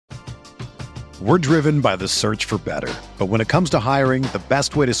We're driven by the search for better. But when it comes to hiring, the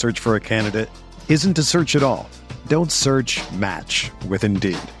best way to search for a candidate isn't to search at all. Don't search, match with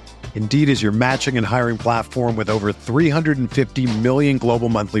Indeed. Indeed is your matching and hiring platform with over 350 million global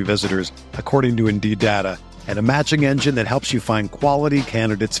monthly visitors, according to Indeed data, and a matching engine that helps you find quality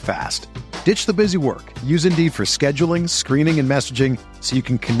candidates fast. Ditch the busy work. Use Indeed for scheduling, screening, and messaging so you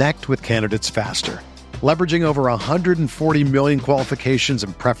can connect with candidates faster. Leveraging over 140 million qualifications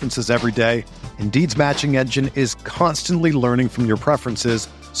and preferences every day, Indeed's matching engine is constantly learning from your preferences,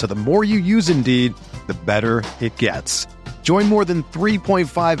 so the more you use Indeed, the better it gets. Join more than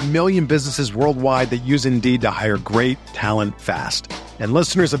 3.5 million businesses worldwide that use Indeed to hire great talent fast. And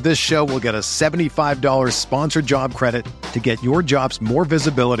listeners of this show will get a $75 sponsored job credit to get your jobs more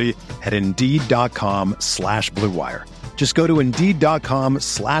visibility at Indeed.com/Blue Wire. Just go to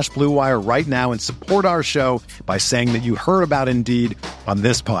Indeed.com/Blue Wire right now and support our show by saying that you heard about Indeed on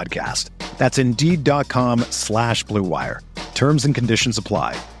this podcast. That's Indeed.com/Blue Wire. Terms and conditions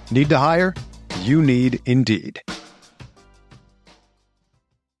apply. Need to hire? You need Indeed.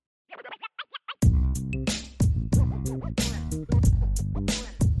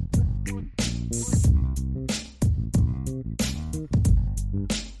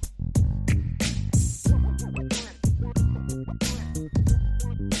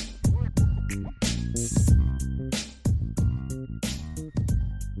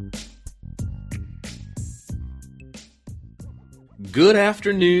 Good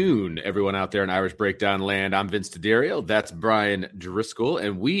afternoon, everyone out there in Irish Breakdown land. I'm Vince D'Addario. That's Brian Driscoll,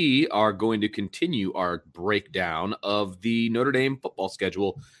 and we are going to continue our breakdown of the Notre Dame football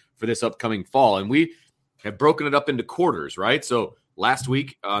schedule for this upcoming fall. And we have broken it up into quarters, right? So last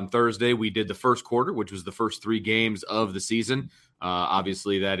week on Thursday, we did the first quarter, which was the first 3 games of the season.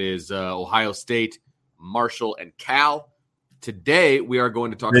 Obviously, that is Ohio State, Marshall, and Cal. Today, we are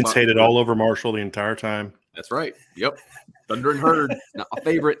going to talk Vince hated all over Marshall the entire time. That's right. Yep. Thunder and Herd, not my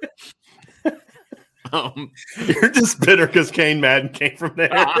favorite. You're just bitter because Kane Madden came from there.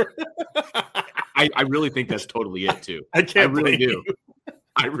 I really think that's totally it, too. I really do.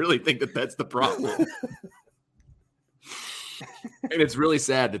 I really think that that's the problem. And it's really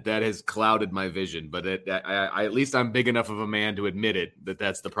sad that has clouded my vision, but I at least I'm big enough of a man to admit it that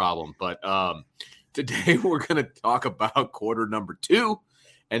that's the problem. But today we're going to talk about quarter number 2,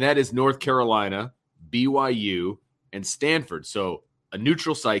 and that is North Carolina, BYU, and Stanford. So a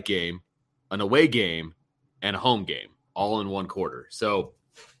neutral site game, an away game, and a home game all in one quarter. So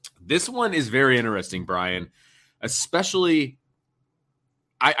this one is very interesting, Brian, especially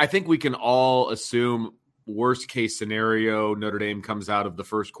I think we can all assume worst case scenario, Notre Dame comes out of the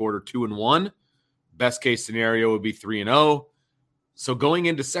first quarter 2-1. Best case scenario would be 3-0. So going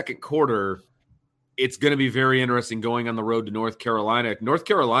into second quarter, it's going to be very interesting going on the road to North Carolina. North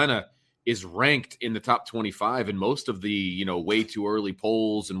Carolina is ranked in the top 25 in most of the, way too early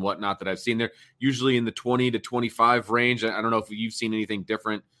polls and whatnot that I've seen. They're usually in the 20 to 25 range. I don't know if you've seen anything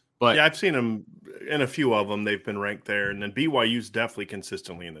different, but yeah, I've seen them in a few of them. They've been ranked there. And then BYU's definitely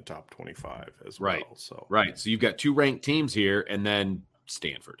consistently in the top 25 as well. Right. So you've got 2 ranked teams here and then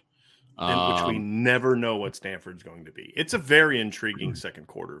Stanford. Which we never know what Stanford's going to be. It's a very intriguing second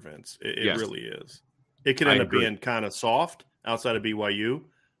quarter, Vince. It really is. It could end up being kind of soft outside of BYU,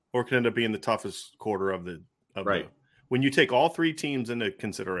 or it could end up being the toughest quarter of the when you take all 3 teams into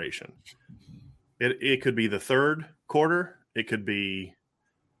consideration. It could be the third quarter, it could be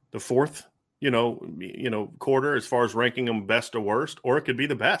the fourth, quarter as far as ranking them best or worst, or it could be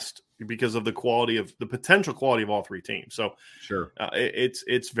the best because of the potential quality of all 3 teams. So sure, it's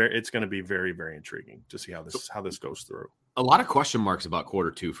going to be very, very intriguing to see how this goes through. A lot of question marks about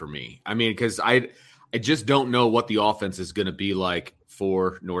quarter 2 for me. I mean, because I just don't know what the offense is going to be like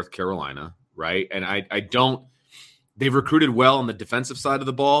for North Carolina, right? And I don't – they've recruited well on the defensive side of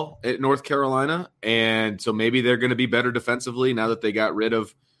the ball at North Carolina, and so maybe they're going to be better defensively now that they got rid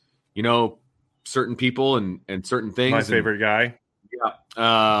of, certain people and certain things. My favorite guy.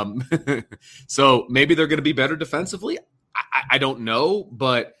 Yeah. So maybe they're going to be better defensively. I don't know,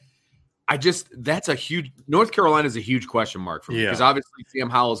 but that's a huge – North Carolina is a huge question mark for me because obviously Sam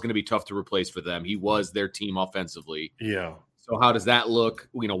Howell is going to be tough to replace for them. He was their team offensively. Yeah. So how does that look?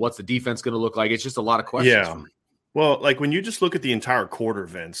 What's the defense going to look like? It's just a lot of questions for me. Well, like when you just look at the entire quarter,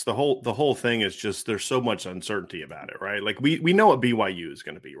 Vince, the whole thing is just there's so much uncertainty about it, right? Like we know what BYU is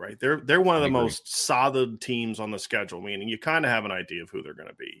going to be, right? They're one of the most solid teams on the schedule, meaning you kind of have an idea of who they're going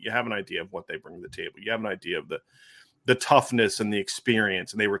to be. You have an idea of what they bring to the table. You have an idea of the toughness and the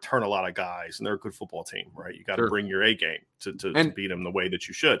experience, and they return a lot of guys, and they're a good football team, right? You got to bring your A game to beat them the way that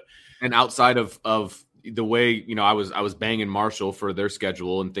you should. And outside of the way, I was banging Marshall for their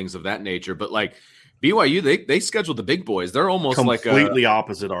schedule and things of that nature, but like BYU, they scheduled the big boys. They're almost completely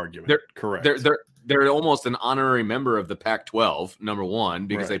opposite argument. Correct. They're almost an honorary member of the Pac-12, number one,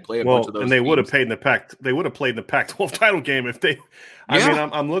 because they play a bunch of those. And they would have played in the Pac-12 title game if they. I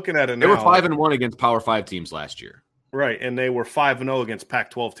mean, I'm looking at it now. They were 5-1 against Power 5 teams last year, right? And they were 5-0 against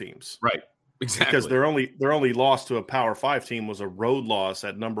Pac-12 teams, right? Exactly, because their only loss to a Power 5 team was a road loss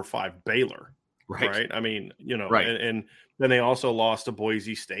at number 5 Baylor, right? I mean, right. And then they also lost to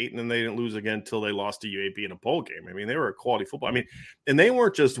Boise State, and then they didn't lose again until they lost to UAB in a bowl game. I mean, they were a quality football. I mean, and they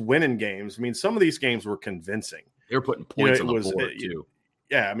weren't just winning games. I mean, some of these games were convincing. They were putting points on the board too.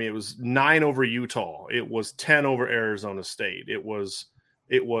 Yeah, I mean, it was 9 over Utah. It was 10 over Arizona State. It was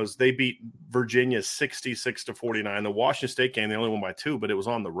they beat Virginia 66-49. The Washington State game, they only won by 2, but it was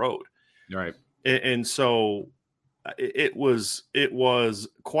on the road. Right. And so it was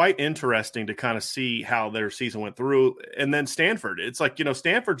quite interesting to kind of see how their season went through. And then Stanford, it's like,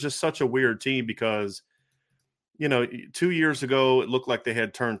 Stanford's just such a weird team because, 2 years ago, it looked like they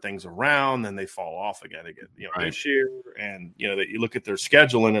had turned things around, then they fall off again, right. This year. And, that you look at their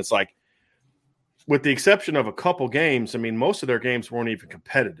schedule and it's like, with the exception of a couple games, I mean, most of their games weren't even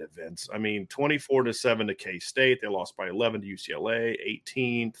competitive, Vince. I mean, 24-7 to K-State. They lost by 11 to UCLA,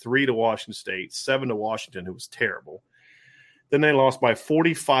 18, 3 to Washington State, 7 to Washington, who was terrible. Then they lost by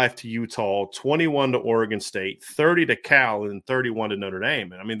 45 to Utah, 21 to Oregon State, 30 to Cal, and 31 to Notre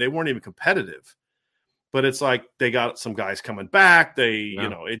Dame. And I mean, they weren't even competitive. But it's like they got some guys coming back.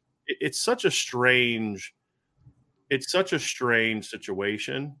 It's such a strange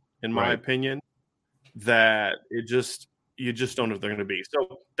situation, in my opinion, that you just don't know if they're going to be.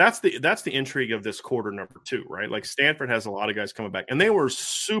 So that's the intrigue of this quarter number 2, right? Like Stanford has a lot of guys coming back, and they were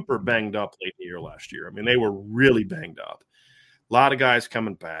super banged up late in the year last year. I mean, they were really banged up. A lot of guys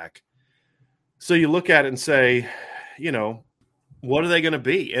coming back. So you look at it and say, what are they going to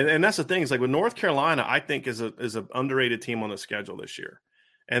be? And that's the thing. Is like with North Carolina, I think is an underrated team on the schedule this year.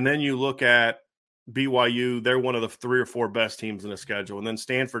 And then you look at BYU, they're one of the 3 or 4 best teams in the schedule. And then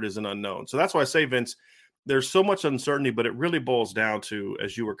Stanford is an unknown. So that's why I say, Vince, there's so much uncertainty, but it really boils down to,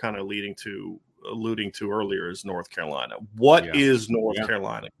 as you were kind of alluding to earlier, is North Carolina. What is North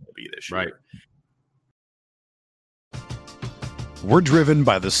Carolina going to be this year? Right. We're driven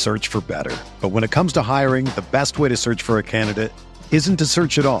by the search for better. But when it comes to hiring, the best way to search for a candidate isn't to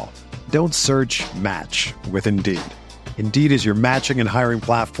search at all. Don't search, match with Indeed. Indeed is your matching and hiring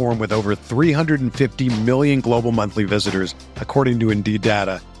platform with over 350 million global monthly visitors, according to Indeed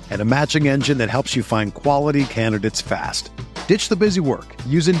data, and a matching engine that helps you find quality candidates fast. Ditch the busy work.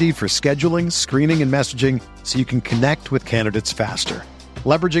 Use Indeed for scheduling, screening, and messaging so you can connect with candidates faster.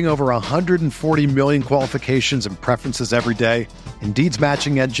 Leveraging over 140 million qualifications and preferences every day, Indeed's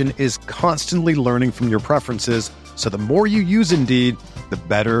matching engine is constantly learning from your preferences, so the more you use Indeed, the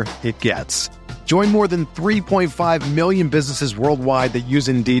better it gets. Join more than 3.5 million businesses worldwide that use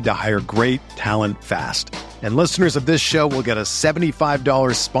Indeed to hire great talent fast. And listeners of this show will get a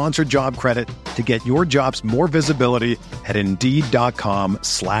 $75 sponsored job credit to get your jobs more visibility at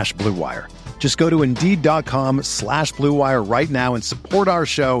Indeed.com/Blue Wire. Just go to Indeed.com/Blue Wire right now and support our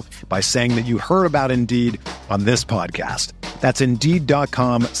show by saying that you heard about Indeed on this podcast. That's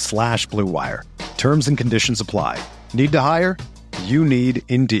Indeed.com/Blue Wire. Terms and conditions apply. Need to hire? You need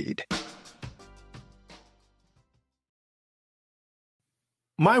Indeed.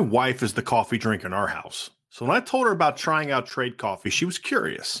 My wife is the coffee drinker in our house. So when I told her about trying out Trade Coffee, she was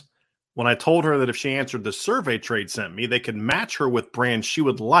curious. When I told her that if she answered the survey Trade sent me, they could match her with brands she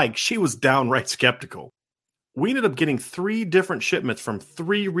would like, she was downright skeptical. We ended up getting 3 different shipments from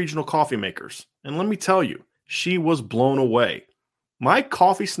 3 regional coffee makers. And let me tell you, she was blown away. My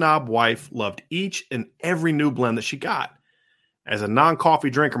coffee snob wife loved each and every new blend that she got. As a non-coffee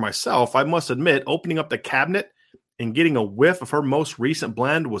drinker myself, I must admit, opening up the cabinet and getting a whiff of her most recent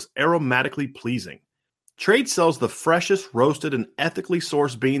blend was aromatically pleasing. Trade sells the freshest roasted and ethically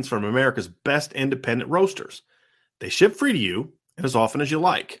sourced beans from America's best independent roasters. They ship free to you and as often as you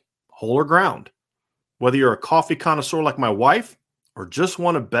like, whole or ground. Whether you're a coffee connoisseur like my wife or just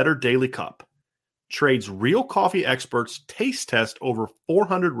want a better daily cup, Trade's real coffee experts taste test over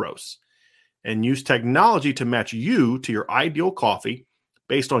 400 roasts and use technology to match you to your ideal coffee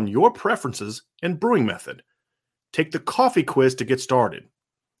based on your preferences and brewing method. Take the coffee quiz to get started.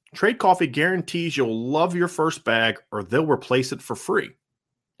 Trade Coffee guarantees you'll love your first bag or they'll replace it for free.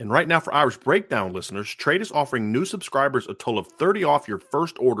 And right now for Irish Breakdown listeners, Trade is offering new subscribers a total of 30 off your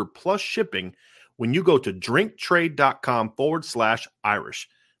first order plus shipping when you go to drinktrade.com/Irish.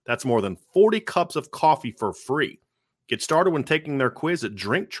 That's more than 40 cups of coffee for free. Get started when taking their quiz at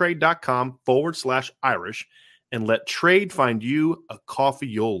drinktrade.com/Irish and let trade find you a coffee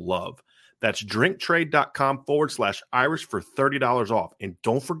you'll love. That's drinktrade.com/Irish for $30 off. And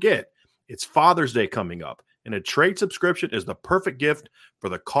don't forget, it's Father's Day coming up, and a trade subscription is the perfect gift for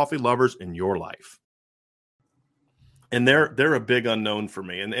the coffee lovers in your life. And they're a big unknown for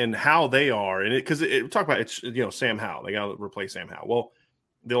me, and how they are, and because talk about it's Sam Howell, they got to replace Sam Howell. Well,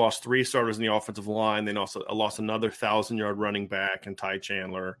 they lost 3 starters in the offensive line. They also lost another 1,000-yard running back and Ty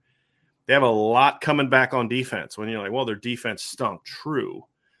Chandler. They have a lot coming back on defense. When you're like, well, their defense stunk, true,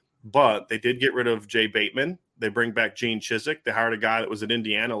 but they did get rid of Jay Bateman. They bring back Gene Chizik. They hired a guy that was at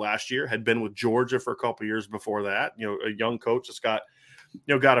Indiana last year, had been with Georgia for a couple years before that. A young coach that's got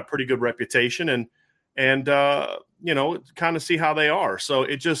a pretty good reputation, and kind of see how they are. So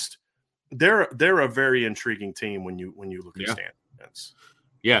it just they're a very intriguing team when you look at standings.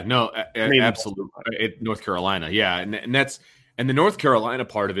 Yeah, no, absolutely. North Carolina, yeah, and that's the North Carolina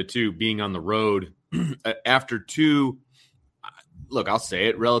part of it too. Being on the road after 2, look, I'll say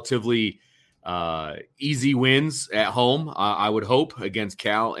it, relatively easy wins at home. I would hope against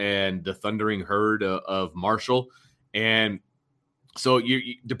Cal and the Thundering Herd of Marshall, and so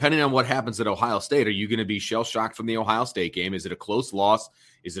you depending on what happens at Ohio State, are you going to be shell shocked from the Ohio State game? Is it a close loss?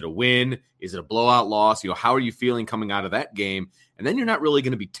 Is it a win? Is it a blowout loss? How are you feeling coming out of that game? And then you're not really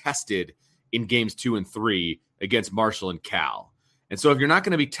going to be tested in games 2 and 3 against Marshall and Cal. And so if you're not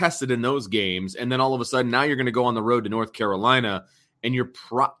going to be tested in those games, and then all of a sudden now you're going to go on the road to North Carolina, and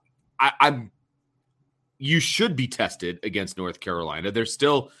you should be tested against North Carolina. They're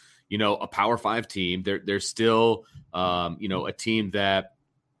still, a Power 5 team. They're still, a team that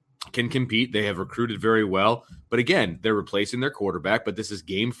can compete. They have recruited very well, but again, they're replacing their quarterback. But this is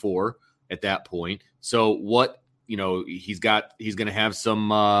game 4 at that point. So what he's going to have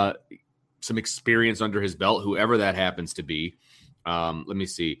some experience under his belt, whoever that happens to be. Let me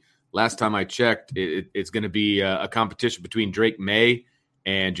see. Last time I checked, it's going to be a competition between Drake May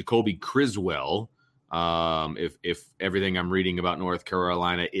and Jacoby Criswell. If everything I'm reading about North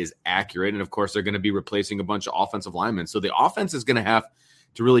Carolina is accurate. And of course, they're going to be replacing a bunch of offensive linemen. So the offense is going to have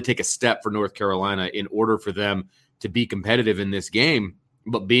to really take a step for North Carolina in order for them to be competitive in this game.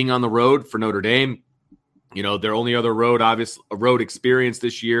 But being on the road for Notre Dame, their only other road experience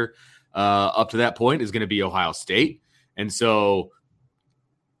this year up to that point is going to be Ohio State. And so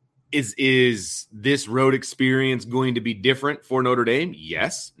is this road experience going to be different for Notre Dame?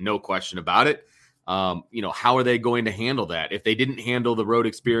 Yes, no question about it. How are they going to handle that? If they didn't handle the road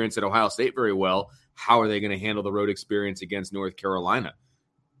experience at Ohio State very well, how are they going to handle the road experience against North Carolina?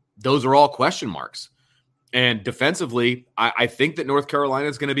 Those are all question marks. And defensively, I think that North Carolina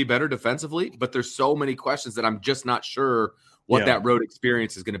is going to be better defensively, but there's so many questions that I'm just not sure what that road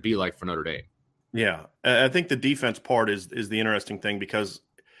experience is going to be like for Notre Dame. Yeah, I think the defense part is the interesting thing because,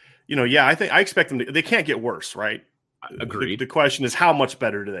 I expect them to – they can't get worse, right? Agreed. The question is, how much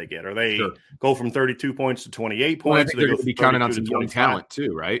better do they get? Are they go from 32 points to 28 points? Well, I think they're going to be counting on some young talent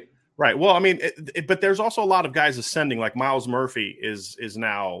too, right? Right. Well, I mean, but there's also a lot of guys ascending. Like Miles Murphy is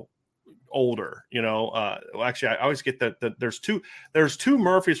now older. Actually, I always get that there's two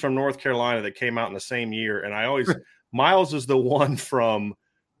Murphys from North Carolina that came out in the same year, and I always Miles is the one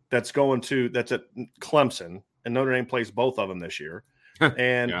that's at Clemson, and Notre Dame plays both of them this year.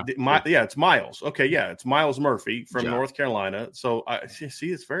 And it's Miles. Okay, it's Miles Murphy from North Carolina. So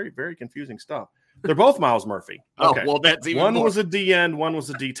it's very, very confusing stuff. They're both Miles Murphy. Okay. Oh, well, that's even one more. was a D end, one was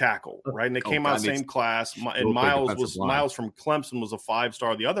a D tackle, right? And they came out same class. And Miles from Clemson was a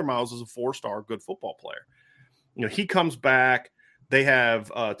 5-star. The other Miles is a 4-star, good football player. He comes back. They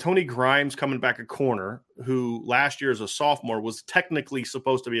have Tony Grimes coming back a corner, who last year as a sophomore was technically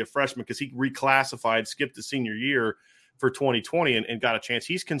supposed to be a freshman because he reclassified, skipped the senior year for 2020 and got a chance.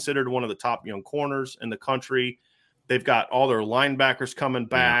 He's considered one of the top young corners in the country. They've got all their linebackers coming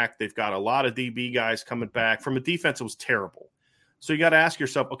back. They've got a lot of DB guys coming back. From a defense, it was terrible. So you got to ask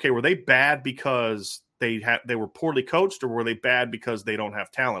yourself, okay, were they bad because they were poorly coached, or were they bad because they don't have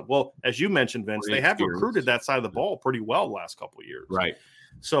talent? Well, as you mentioned, Vince, they have recruited that side of the ball pretty well the last couple of years. Right.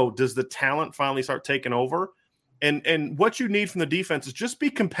 So does the talent finally start taking over? And what you need from the defense is just be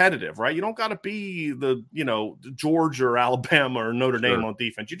competitive, right? You don't got to be the, Georgia or Alabama or Notre Dame on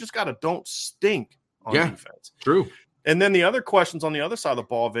defense. You just got to don't stink on defense. True. And then the other questions on the other side of the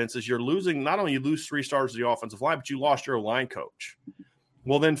ball, Vince, is you're losing, not only you lose 3 stars of the offensive line, but you lost your line coach.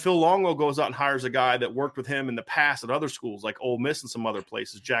 Well, then Phil Longo goes out and hires a guy that worked with him in the past at other schools like Ole Miss and some other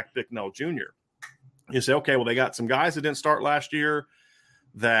places, Jack Bicknell Jr. You say, okay, well, they got some guys that didn't start last year.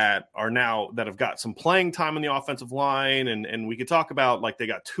 that have got some playing time in the offensive line. And we could talk about, like, they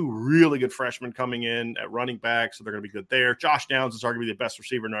got 2 really good freshmen coming in at running back, so they're going to be good there. Josh Downs is arguably the best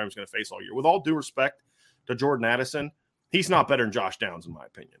receiver Notre Dame's going to face all year. With all due respect to Jordan Addison, he's not better than Josh Downs, in my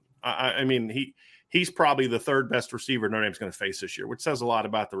opinion. I mean, he's probably the 3rd best receiver Notre Dame's going to face this year, which says a lot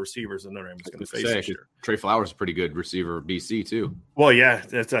about the receivers that Notre Dame is going to face this year. Trey Flowers is a pretty good receiver at BC too. Well, yeah,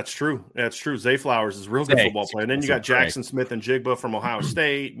 that's true. That's true. Zay Flowers is a real good football player. And then you got Jackson Smith and Jigba from Ohio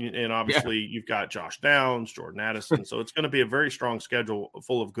State. And obviously you've got Josh Downs, Jordan Addison. So it's going to be a very strong schedule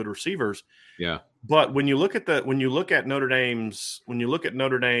full of good receivers. Yeah. But when you look at Notre Dame's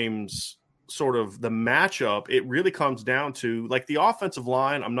sort of the matchup, it really comes down to, like, the offensive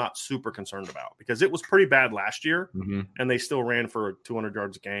line I'm not super concerned about, because it was pretty bad last year, and they still ran for 200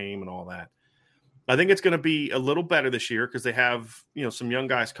 yards a game and all that. I think it's going to be a little better this year because they have, some young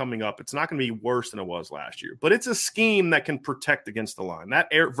guys coming up. It's not going to be worse than it was last year, but it's a scheme that can protect against the line. That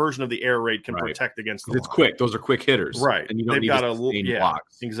version of the air raid can protect against the line. It's quick. Those are quick hitters. Right. And you don't need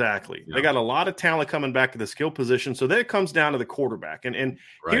blocks. Exactly. Yeah. They got a lot of talent coming back to the skill position. So then it comes down to the quarterback. And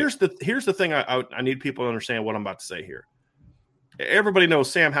here's the thing I need people to understand what I'm about to say here. Everybody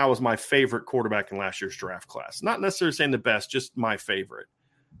knows Sam Howell was my favorite quarterback in last year's draft class. Not necessarily saying the best, just my favorite.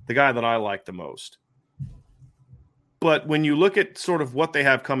 The guy that I like the most. But when you look at sort of what they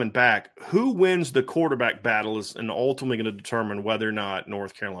have coming back, who wins the quarterback battle is ultimately going to determine whether or not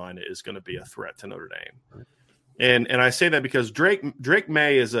North Carolina is going to be a threat to Notre Dame. And I say that because Drake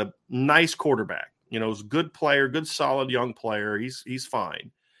May is a nice quarterback. He's a good player, good solid young player. He's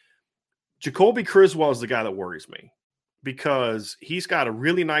fine. Jacoby Criswell is the guy that worries me, because he's got a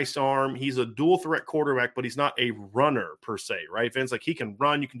really nice arm. He's a dual threat quarterback, but he's not a runner per se, right, Vince? Like, he can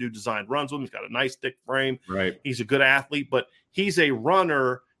run. You can do designed runs with him. He's got a nice thick frame. Right. He's a good athlete, but he's a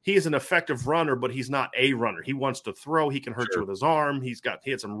runner. He is an effective runner, but he's not a runner. He wants to throw. He can hurt you with his arm. He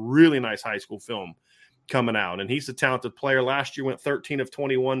had some really nice high school film coming out, and he's a talented player. Last year went 13 of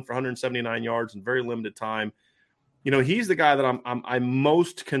 21 for 179 yards in very limited time. He's the guy that I'm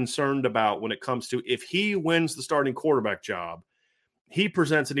most concerned about when it comes to, if he wins the starting quarterback job, he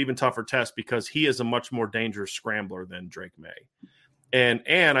presents an even tougher test because he is a much more dangerous scrambler than Drake May.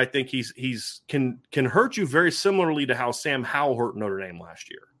 And I think he's can hurt you very similarly to how Sam Howell hurt Notre Dame last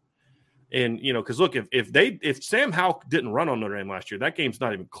year. And, because look, if Sam Howell didn't run on Notre Dame last year, that game's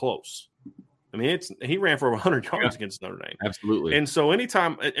not even close. I mean, he ran for over 100 yards against Notre Dame. Absolutely. And so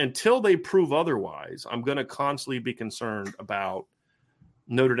until they prove otherwise, I'm going to constantly be concerned about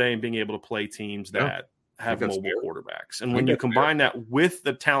Notre Dame being able to play teams that have mobile quarterbacks. And when you combine that with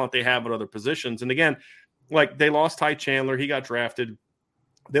the talent they have at other positions, and again, like, they lost Ty Chandler, he got drafted.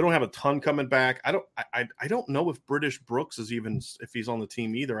 They don't have a ton coming back. I don't know if British Brooks is even, if he's on the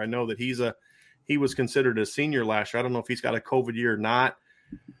team either. I know that he was considered a senior last year. I don't know if he's got a COVID year or not.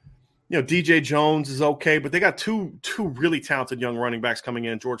 DJ Jones is okay, but they got two really talented young running backs coming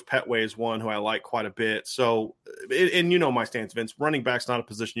in. George Petway is one who I like quite a bit. So, and my stance, Vince, running back's not a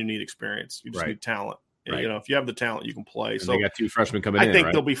position you need experience. You just need talent. Right. If you have the talent, you can play. And so they got 2 freshmen coming in. I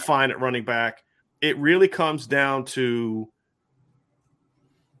think they'll be fine at running back. It really comes down to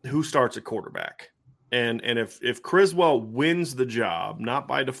who starts at quarterback. And if Criswell wins the job, not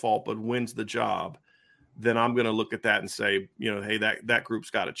by default, but wins the job, then I'm going to look at that and say, hey, that group's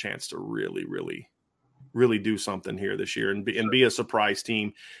got a chance to really, really, really do something here this year and be a surprise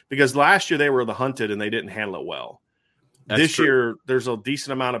team, because last year they were the hunted and they didn't handle it well. This year, there's a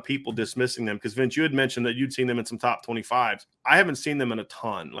decent amount of people dismissing them, because, Vince, you had mentioned that you'd seen them in some top 25s. I haven't seen them in a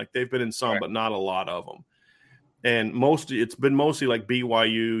ton. Like, they've been in some, but not a lot of them. And it's been mostly like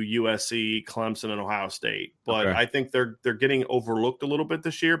BYU, USC, Clemson, and Ohio State. But I think they're getting overlooked a little bit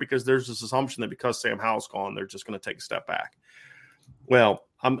this year, because there's this assumption that because Sam Howell's gone, they're just going to take a step back. Well,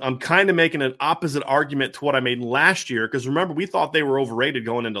 I'm kind of making an opposite argument to what I made last year, because remember, we thought they were overrated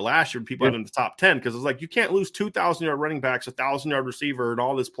going into last year. People had in the top 10, because it's like, you can't lose 2,000-yard running backs, 1,000-yard receiver, and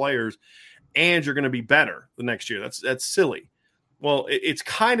all these players, and you're going to be better the next year. That's silly. Well, it's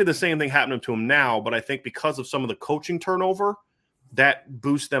kind of the same thing happening to them now, but I think because of some of the coaching turnover, that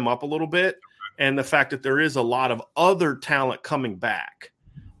boosts them up a little bit, and the fact that there is a lot of other talent coming back,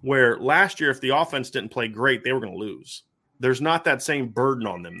 where last year, if the offense didn't play great, they were going to lose. There's not that same burden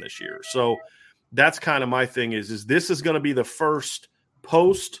on them this year. So that's kind of my thing is this is going to be the first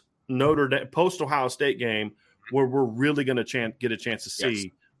post-Ohio State game where we're really going to get a chance to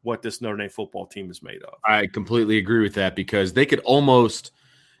see what this Notre Dame football team is made of. I completely agree with that, because they could almost,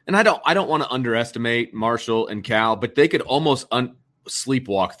 and I don't want to underestimate Marshall and Cal, but they could almost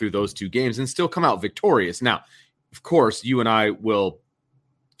sleepwalk through those 2 games and still come out victorious. Now, of course, you and I will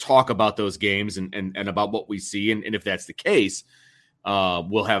talk about those games and about what we see, and if that's the case.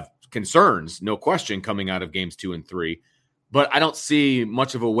 will have concerns, no question, coming out of games 2 and 3. But I don't see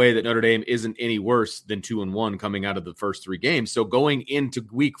much of a way that Notre Dame isn't any worse than 2-1 coming out of the first 3 games. So going into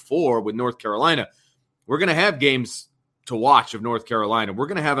week 4 with North Carolina, we're going to have games to watch of North Carolina. We're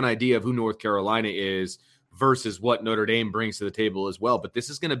going to have an idea of who North Carolina is versus what Notre Dame brings to the table as well. But this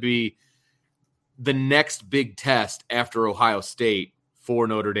is going to be the next big test after Ohio State for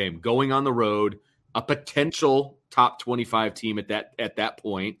Notre Dame, going on the road, a potential top 25 team at that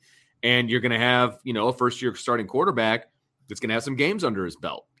point. And you're going to have, a first-year starting quarterback that's going to have some games under his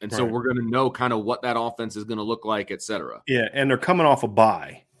belt. And so we're going to know kind of what that offense is going to look like, et cetera. Yeah, and they're coming off a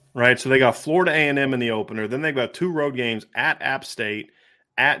bye, right? So they got Florida A&M in the opener. Then they've got 2 road games at App State,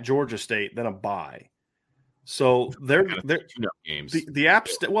 at Georgia State, then a bye. So they're games. The App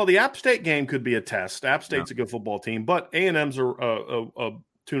State game could be a test. App State's a good football team, but A&M's a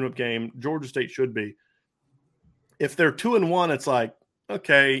tune-up game. Georgia State should be. If they're 2-1, it's like,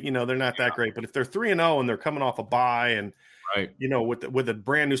 okay, they're not that great. But if they're 3-0 and they're coming off a bye and with a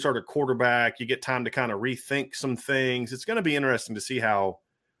brand new starter quarterback, you get time to kind of rethink some things. It's going to be interesting to see how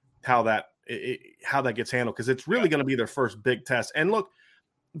that gets handled, because it's really going to be their first big test. And look,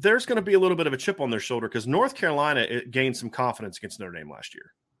 there's going to be a little bit of a chip on their shoulder because North Carolina gained some confidence against Notre Dame last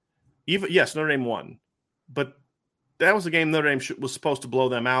year. Notre Dame won, but that was a game Notre Dame was supposed to blow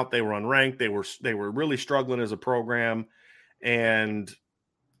them out. They were unranked. They were really struggling as a program, and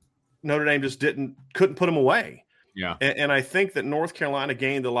Notre Dame just couldn't put them away. Yeah. And I think that North Carolina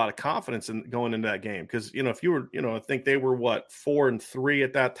gained a lot of confidence in going into that game. Because, if you were, I think they were 4-3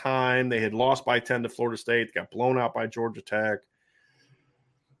 at that time. They had lost by 10 to Florida State, got blown out by Georgia Tech.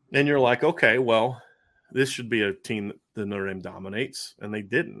 And you're like, okay, well, this should be a team that Notre Dame dominates. And they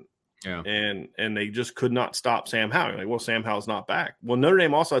didn't. Yeah. And they just could not stop Sam Howell. Like, well, Sam Howell's not back. Well, Notre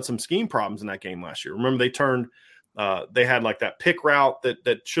Dame also had some scheme problems in that game last year. Remember, they had like that pick route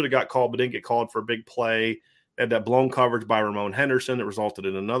that should have got called but didn't get called for a big play. They had that blown coverage by Ramon Henderson that resulted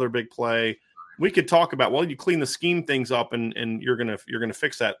in another big play. We could talk about, well, you clean the scheme things up and you're gonna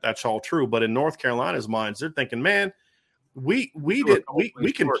fix that. That's all true. But in North Carolina's minds, they're thinking, man, we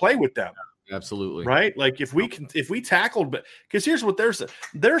can play with them. Absolutely. Right? Like if we tackled, but because here's what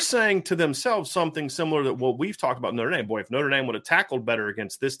they're saying to themselves something similar to what we've talked about Notre Dame. Boy, if Notre Dame would have tackled better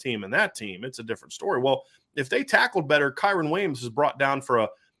against this team and that team, it's a different story. Well, if they tackled better, Kyron Williams is brought down for a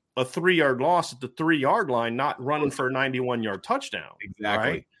 3-yard loss at the 3-yard line, not running for a 91-yard touchdown.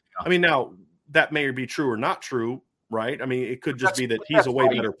 Exactly. Right? I mean, now that may be true or not true, right? I mean, it could just be that he's a way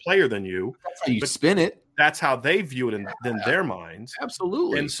better player than you. That's how you spin it. That's how they view it in their minds.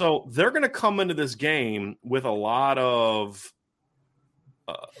 Absolutely. And so they're going to come into this game with a lot of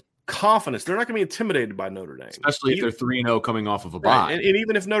confidence. They're not going to be intimidated by Notre Dame. Especially if they're 3-0 coming off of a bye. And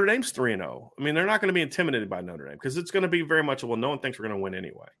even if Notre Dame's 3-0, I mean, they're not going to be intimidated by Notre Dame because it's going to be very much, well, no one thinks we're going to win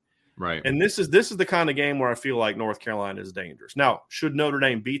anyway. Right. And this is the kind of game where I feel like North Carolina is dangerous. Now, should Notre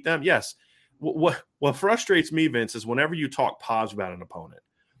Dame beat them? Yes. What frustrates me, Vince, is whenever you talk positive about an opponent,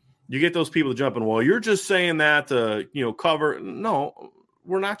 you get those people jumping, well, you're just saying that to, cover. No,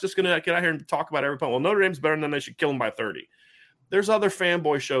 we're not just going to get out here and talk about every opponent. Well, Notre Dame's better than them. They should kill them by 30. There's other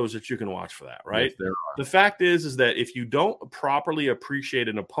fanboy shows that you can watch for that, right? Yes, there are. The fact is that if you don't properly appreciate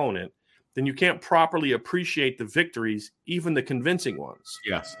an opponent, then you can't properly appreciate the victories, even the convincing ones.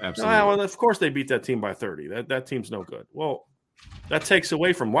 Yes, absolutely. Well, of course they beat that team by 30. That team's no good. Well, that takes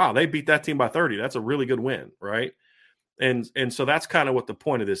away from, wow, they beat that team by 30. That's a really good win, right? And so that's kind of what the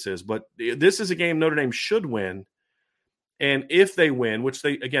point of this is. But this is a game Notre Dame should win. And if they win, which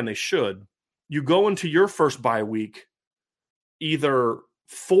they should, you go into your first bye week either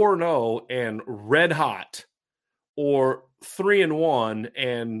 4-0 and red hot, or 3-1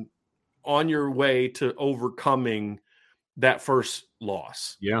 and on your way to overcoming that first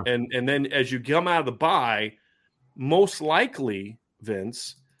loss. Yeah. And then as you come out of the bye, most likely,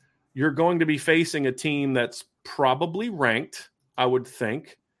 Vince, you're going to be facing a team that's probably ranked, I would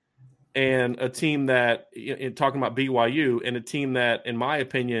think, and a team that, talking about BYU, and a team that, in my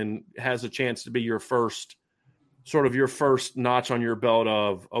opinion, has a chance to be your first notch on your belt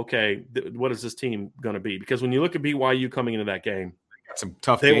of, okay, what is this team going to be? Because when you look at BYU coming into that game, they got some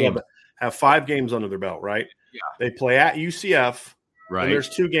tough they games. will have 5 games under their belt, right? Yeah. They play at UCF, right? And there's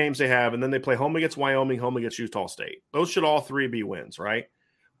 2 games they have, and then they play home against Wyoming, home against Utah State. Those should all 3 be wins, right?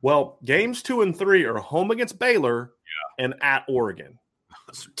 Well, games 2 and 3 are home against Baylor and at Oregon.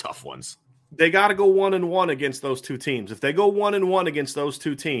 Those are tough ones. They got to go 1-1 against those 2 teams. If they go 1-1 against those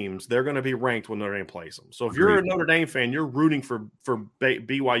 2 teams, they're going to be ranked when Notre Dame plays them. So if you're a Notre Dame fan, you're rooting for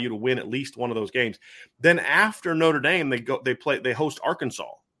BYU to win at least one of those games. Then after Notre Dame, they host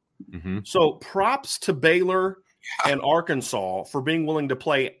Arkansas. Mm-hmm. So props to Baylor and Arkansas for being willing to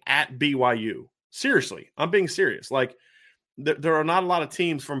play at BYU. Seriously, I'm being serious. Like, there are not a lot of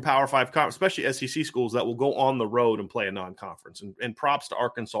teams from Power 5, especially SEC schools, that will go on the road and play a non-conference. And props to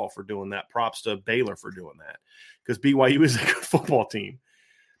Arkansas for doing that. Props to Baylor for doing that, because BYU is a good football team.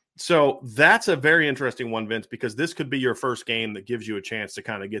 So that's a very interesting one, Vince, because this could be your first game that gives you a chance to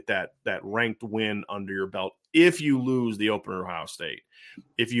kind of get that ranked win under your belt if you lose the opener Ohio State.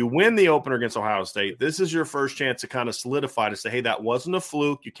 If you win the opener against Ohio State, this is your first chance to kind of solidify, to say, hey, that wasn't a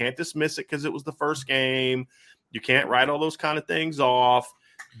fluke. You can't dismiss it because it was the first game. You can't write all those kind of things off.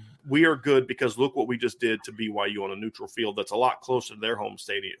 We are good because look what we just did to BYU on a neutral field that's a lot closer to their home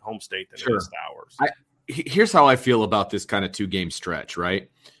state than it is to ours. Here's how I feel about this kind of 2-game stretch, right?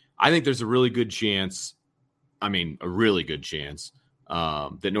 I think there's a really good chance,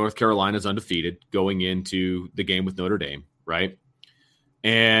 that North Carolina's undefeated going into the game with Notre Dame, right?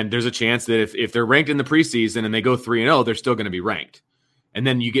 And there's a chance that if they're ranked in the preseason and they go 3-0, they're still going to be ranked. And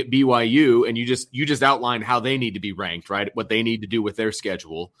then you get BYU, and you just outlined how they need to be ranked, right? What they need to do with their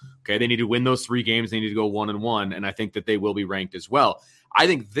schedule. Okay, they need to win those 3 games. They need to go 1-1, and I think that they will be ranked as well. I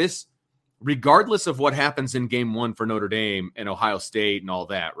think this, regardless of what happens in game 1 for Notre Dame and Ohio State and all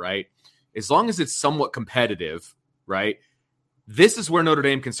that, right? As long as it's somewhat competitive, right? This is where Notre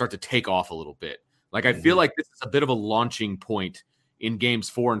Dame can start to take off a little bit. Like, I feel like this is a bit of a launching point in games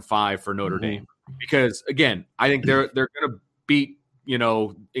 4 and 5 for Notre Dame, because again, I think they're going to beat,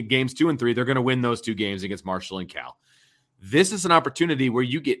 in games 2 and 3, they're going to win those 2 games against Marshall and Cal. This is an opportunity where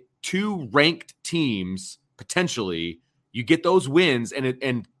you get 2 ranked teams, potentially, you get those wins,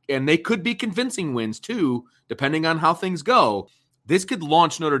 and they could be convincing wins too, depending on how things go. This could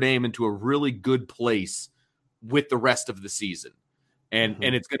launch Notre Dame into a really good place with the rest of the season. And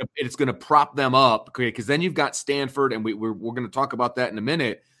it's gonna prop them up, because then you've got Stanford, and we're going to talk about that in a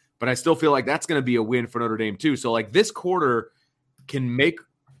minute, but I still feel like that's going to be a win for Notre Dame too. So like, this quarter can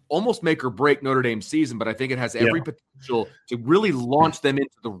almost make or break Notre Dame's season, but I think it has every potential to really launch them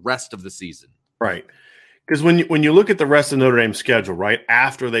into the rest of the season. Right. Because when you look at the rest of Notre Dame's schedule, right,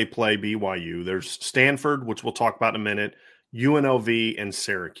 after they play BYU, there's Stanford, which we'll talk about in a minute, UNLV, and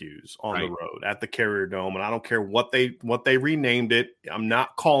Syracuse on the road at the Carrier Dome. And I don't care what they renamed it. I'm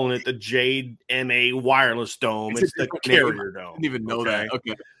not calling it the Jade MA Wireless Dome. It's the Carrier Dome. I didn't even know that.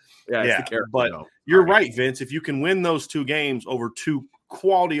 Okay. Yeah, it's the Carrier Dome. You're right, Vince. If you can win those 2 games over 2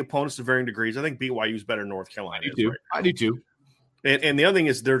 quality opponents to varying degrees, I think BYU is better than North Carolina. I do too. And the other thing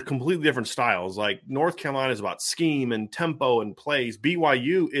is, they're completely different styles. Like, North Carolina is about scheme and tempo and plays.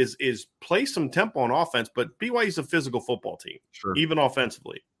 BYU is play some tempo on offense, but BYU is a physical football team, even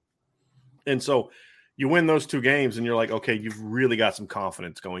offensively. And so you win those 2 games, and you're like, okay, you've really got some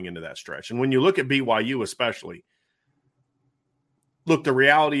confidence going into that stretch. And when you look at BYU especially, look, the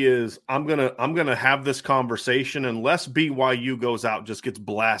reality is I'm gonna have this conversation unless BYU goes out and just gets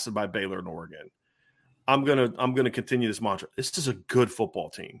blasted by Baylor and Oregon. I'm gonna continue this mantra. This is a good football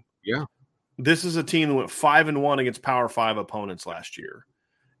team. Yeah. This is a team that went 5-1 against Power 5 opponents last year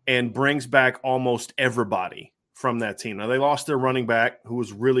and brings back almost everybody from that team. Now, they lost their running back, who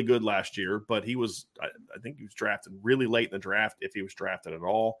was really good last year, but I think he was drafted really late in the draft, if he was drafted at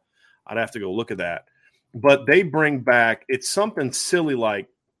all. I'd have to go look at that. But they bring back, it's something silly like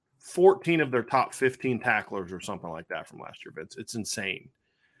 14 of their top 15 tacklers or something like that from last year. It's insane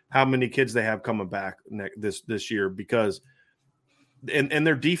how many kids they have coming back this year, because and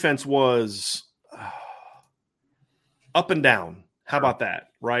their defense was up and down. How about that,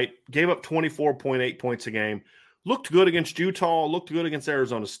 right? Gave up 24.8 points a game. Looked good against Utah, looked good against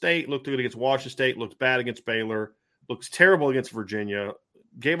Arizona State, looked good against Washington State, looked bad against Baylor, looks terrible against Virginia,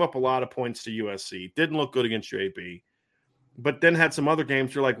 gave up a lot of points to USC, didn't look good against UAB, but then had some other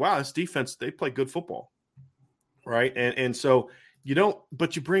games you're like, wow, this defense, they play good football, right? And so you don't,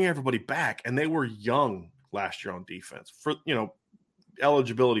 but you bring everybody back, and they were young last year on defense. For,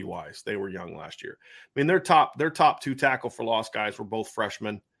 eligibility wise, they were young last year. I mean, their top 2 tackle for loss guys were both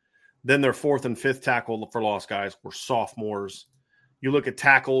freshmen. Then their 4th and 5th tackle for loss guys were sophomores. You look at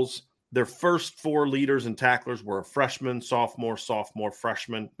tackles, their first 4 leaders and tacklers were a freshman, sophomore,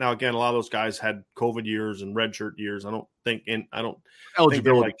 freshman. Now, again, a lot of those guys had COVID years and redshirt years. I don't think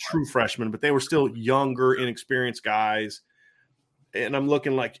they're like true freshmen, but they were still younger, inexperienced guys. And I'm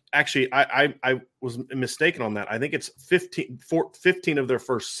looking like, actually, I was mistaken on that. I think it's 15 of their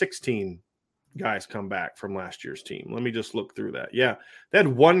first 16 guys come back from last year's team. Let me just look through that. Yeah, they had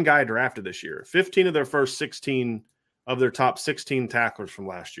 1 guy drafted this year. 15 of their first 16 of their top 16 tacklers from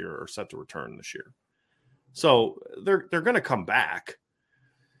last year are set to return this year. So they're going to come back.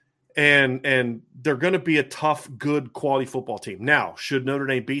 And they're going to be a tough, good, quality football team. Now, should Notre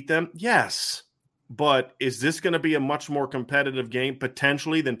Dame beat them? Yes. but is this going to be a much more competitive game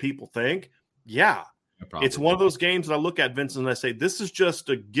potentially than people think? Yeah. It's one of those games that I look at, Vincent, and I say, this is just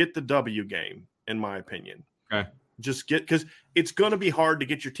a get the W game, in my opinion. Okay. Because it's going to be hard to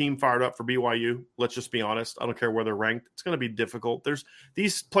get your team fired up for BYU. Let's just be honest. I don't care where they're ranked. It's going to be difficult.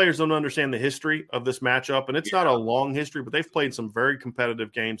 These players don't understand the history of this matchup, and it's not a long history, but they've played some very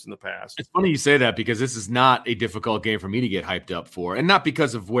competitive games in the past. It's funny you say that because this is not a difficult game for me to get hyped up for, and not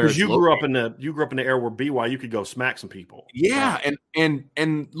because of where you grew up in the era where BYU could go smack some people. Yeah,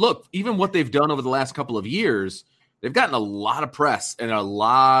 and look, even what they've done over the last couple of years, they've gotten a lot of press and a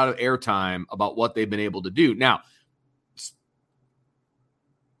lot of airtime about what they've been able to do. Now,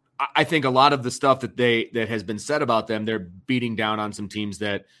 I think a lot of the stuff that has been said about them, they're beating down on some teams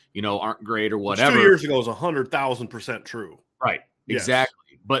that, aren't great or whatever. 2 years ago was 100,000% true. Right. Yes.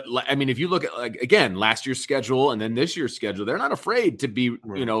 Exactly. But I mean, if you look at again, last year's schedule and then this year's schedule, they're not afraid to be,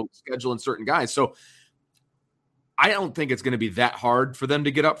 scheduling certain guys. So I don't think it's going to be that hard for them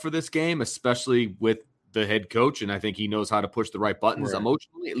to get up for this game, especially with the head coach. And I think he knows how to push the right buttons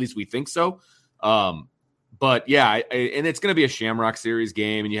emotionally. At least we think so. But yeah, and it's going to be a Shamrock Series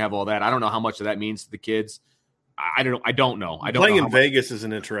game, and you have all that. I don't know how much of that means to the kids. I don't know. Playing in Vegas is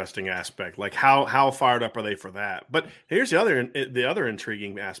an interesting aspect. Like how fired up are they for that? But here's the other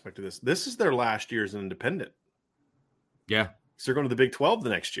intriguing aspect of this. This is their last year as an independent. Yeah, so they're going to the Big 12 the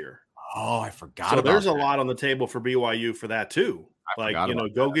next year. Oh, I forgot. So there's a lot on the table for BYU for that too.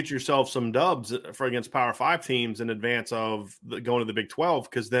 Get yourself some dubs against Power 5 teams in advance of going to the Big 12,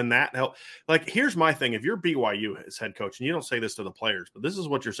 because then that help. Like, here's my thing: if you're BYU as head coach, and you don't say this to the players, but this is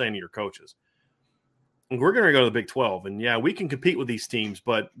what you're saying to your coaches. We're going to go to the Big 12, and yeah, we can compete with these teams,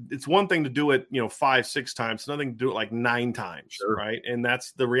 but it's one thing to do it, 5-6 times. It's another thing to do it like 9 times, right? And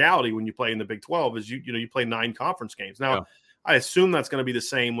that's the reality when you play in the Big 12 is you play 9 conference games. Now, I assume that's going to be the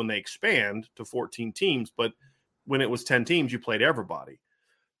same when they expand to 14 teams, but when it was 10 teams, you played everybody.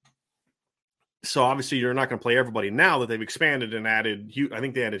 So obviously you're not going to play everybody now that they've expanded and added. I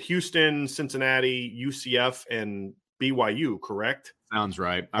think they added Houston, Cincinnati, UCF, and BYU, correct? Sounds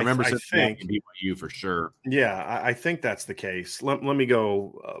right. I remember Cincinnati and BYU for sure. Yeah, I think that's the case. Let me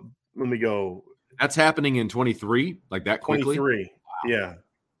go. That's happening in 23, like that quickly? 23. Wow.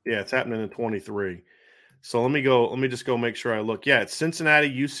 Yeah, it's happening in 23. So let me just go make sure I look. Yeah, it's Cincinnati,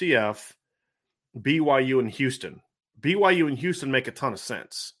 UCF, BYU, and Houston. BYU and Houston make a ton of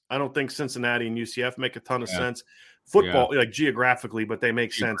sense. I don't think Cincinnati and UCF make a ton of sense. Football, like geographically, but they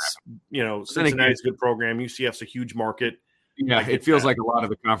make sense. Cincinnati's a good program. UCF's a huge market. Yeah, it feels like a lot of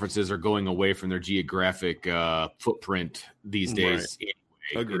the conferences are going away from their geographic footprint these days.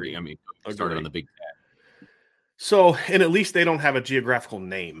 Right. Agreed. I mean, started on the Big Ten. So, and at least they don't have a geographical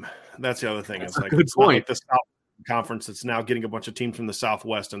name. That's the other thing. That's a good point. Like the South Conference that's now getting a bunch of teams from the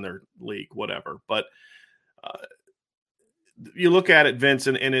Southwest in their league, whatever. But you look at it, Vince,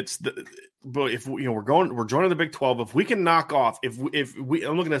 and it's but if we're joining the Big 12. If we can knock off, I'm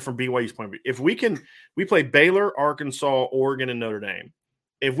looking at it from BYU's point of view. We play Baylor, Arkansas, Oregon, and Notre Dame.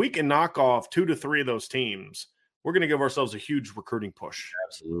 If we can knock off 2 to 3 of those teams, we're going to give ourselves a huge recruiting push.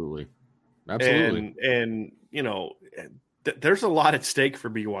 Absolutely. And there's a lot at stake for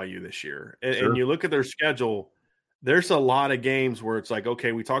BYU this year. And you look at their schedule, there's a lot of games where it's like,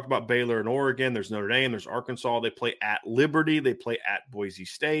 okay, we talked about Baylor and Oregon. There's Notre Dame. There's Arkansas. They play at Liberty. They play at Boise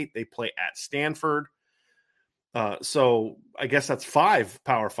State. They play at Stanford. So I guess that's 5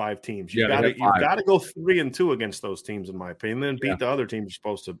 Power 5 teams. You've got to go 3-2 against those teams, in my opinion, and beat the other teams you're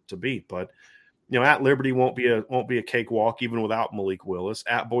supposed to beat. But at Liberty won't be a cakewalk even without Malik Willis.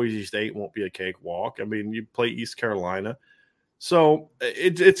 At Boise State won't be a cakewalk. I mean, you play East Carolina. So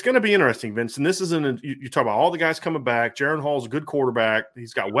it's going to be interesting, Vince. And this isn't you talk about all the guys coming back. Jaron Hall's a good quarterback.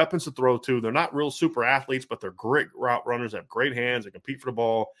 He's got weapons to throw to. They're not real super athletes, but they're great route runners. They have great hands. They compete for the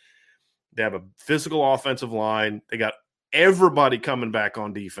ball. They have a physical offensive line. They got everybody coming back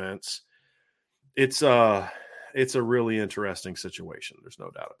on defense. It's a really interesting situation. There's no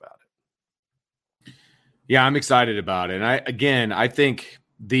doubt about it. Yeah, I'm excited about it. And I think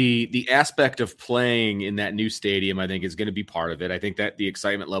the aspect of playing in that new stadium, I think, is going to be part of it. I think that the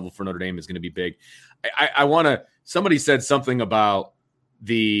excitement level for Notre Dame is going to be big. I want to – somebody said something about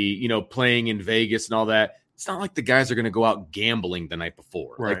the, playing in Vegas and all that. It's not like the guys are going to go out gambling the night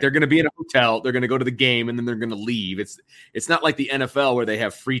before. Right. Like, they're going to be in a hotel, they're going to go to the game, and then they're going to leave. It's not like the NFL where they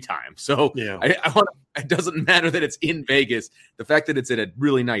have free time. So it doesn't matter that it's in Vegas. The fact that it's at a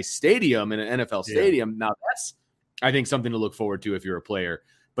really nice stadium, in an NFL stadium, now that's, I think, something to look forward to if you're a player.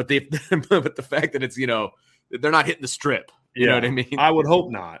 But but the fact that it's, they're not hitting the strip. You know what I mean? I would hope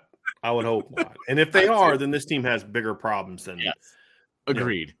not. And if they are, then this team has bigger problems than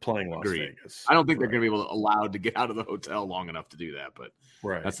Agreed. Playing Las Vegas. I don't think they're going to be allowed to get out of the hotel long enough to do that, but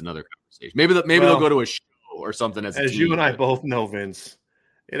right. That's another conversation. Maybe they'll go to a show or something as team, you and I both know, Vince,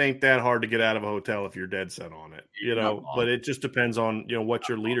 it ain't that hard to get out of a hotel if you're dead set on it, but it just depends on, what's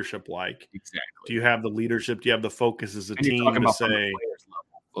your leadership like. Exactly. Do you have the leadership? Do you have the focus as a team to say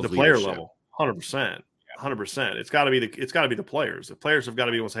the player level? 100%. 100%. It's got to be the players. The players have got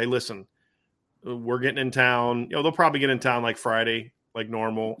to be able to say, hey, listen, we're getting in town. They'll probably get in town like Friday, like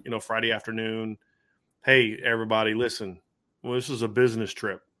normal, Friday afternoon. Hey, everybody, listen, this is a business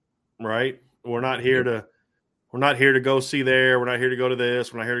trip, right? We're not here to go see there. We're not here to go to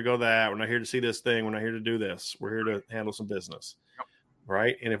this. We're not here to go to that. We're not here to see this thing. We're not here to do this. We're here to handle some business,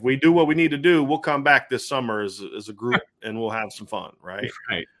 right? And if we do what we need to do, we'll come back this summer as a group and we'll have some fun, right?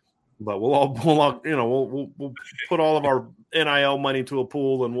 Right. But we'll put all of our NIL money to a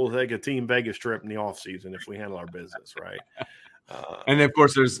pool and we'll take a Team Vegas trip in the off season if we handle our business, right? And then, of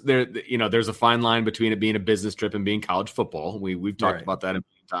course, there's a fine line between it being a business trip and being college football. We've talked about that a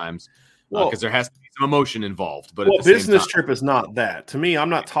million times because there has to be some emotion involved. But business trip is not that. To me, I'm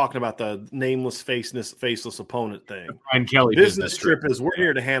not talking about the nameless, faceless opponent thing. Brian Kelly business trip is we're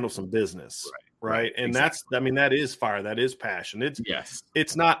here to handle some business. Right. And exactly. that is fire. That is passion.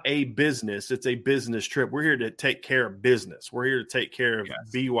 It's not a business. It's a business trip. We're here to take care of business. We're here to take care of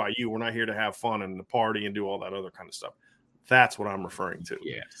BYU. We're not here to have fun and the party and do all that other kind of stuff. That's what I'm referring to.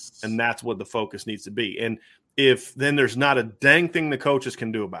 Yes. And that's what the focus needs to be. And if then there's not a dang thing the coaches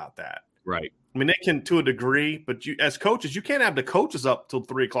can do about that. Right. I mean, they can to a degree, but you as coaches, you can't have the coaches up till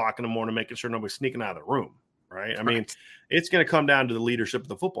 3:00 in the morning making sure nobody's sneaking out of the room. Right. I mean, it's going to come down to the leadership of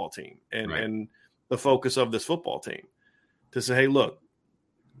the football team and the focus of this football team to say, hey, look,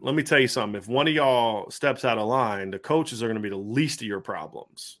 let me tell you something. If one of y'all steps out of line, the coaches are going to be the least of your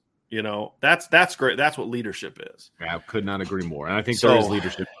problems. That's great. That's what leadership is. I could not agree more. And I think there is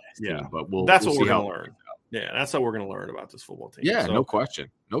leadership. Yeah. But that's what we're going to learn. Yeah. That's what we're going to learn about this football team. Yeah. So, no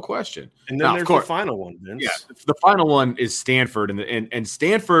question. And then there's the final one, Vince. Yeah. The final one is Stanford. And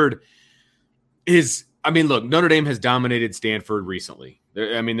Stanford is, look, Notre Dame has dominated Stanford recently.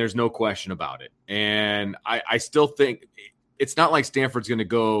 There's no question about it. And I still think it's not like Stanford's going to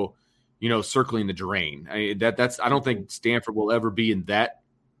go, circling the drain. I don't think Stanford will ever be in that,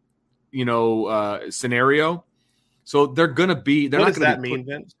 scenario. So they're going to be. What does that mean,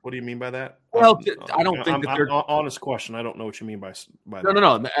 Vince? What do you mean by that? Well, I don't think that they're. Honest question. I don't know what you mean by that.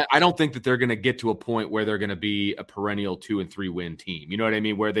 No. I don't think that they're going to get to a point where they're going to be a perennial 2 and 3 win team. You know what I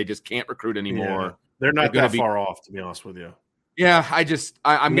mean? Where they just can't recruit anymore. Yeah. They're not that far off, to be honest with you. Yeah,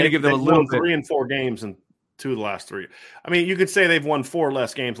 I'm going to give them a little bit. 3 and 4 games in 2 of the last 3. You could say they've won 4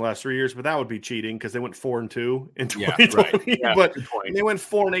 less games the last 3 years, but that would be cheating because they went 4-2 in 2020. Right. Yeah, but they went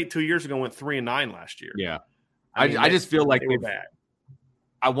 4-8 2 years ago, went 3-9 last year. Yeah. I just feel like they were bad.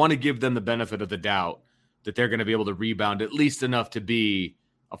 I want to give them the benefit of the doubt that they're going to be able to rebound at least enough to be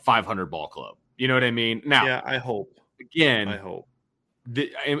a 500 ball club. You know what I mean? Now, yeah, I hope. Again, I hope.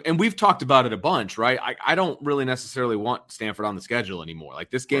 And we've talked about it a bunch, right? I don't really necessarily want Stanford on the schedule anymore.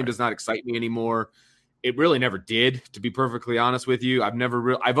 Like this game does not excite me anymore. It really never did, to be perfectly honest with you. I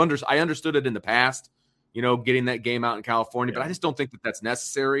understood it in the past, getting that game out in California, but I just don't think that that's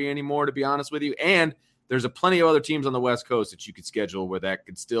necessary anymore, to be honest with you. And there's plenty of other teams on the West Coast that you could schedule where that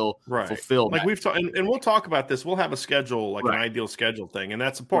could still fulfill. Like we've talked, and we'll talk about this. We'll have a schedule, like an ideal schedule thing, and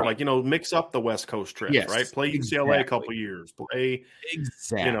that's important. Like mix up the West Coast trips, right? Play UCLA a couple years, play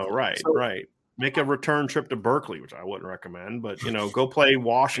right. Make a return trip to Berkeley, which I wouldn't recommend, but go play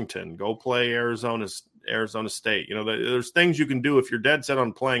Washington, go play Arizona State. There's things you can do if you're dead set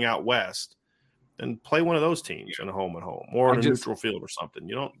on playing out west. Then play one of those teams in a home and home, or on a neutral field or something.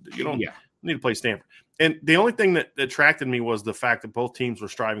 You don't need to play Stanford. And the only thing that attracted me was the fact that both teams were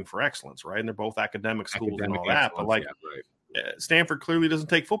striving for excellence, right? And they're both academic schools and all that. But Stanford clearly doesn't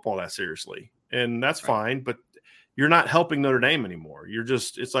take football that seriously, and that's fine. But you're not helping Notre Dame anymore. You're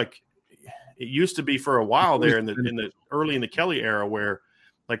just it's like it used to be for a while there in the early in the Kelly era, where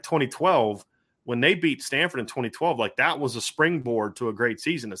like 2012. When they beat Stanford in 2012, like that was a springboard to a great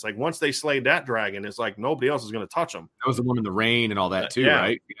season. It's like once they slayed that dragon, it's like nobody else is going to touch them. That was the one in the rain and all that too,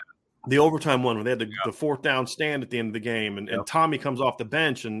 right? Yeah. The overtime one when they had the fourth down stand at the end of the game, and Tommy comes off the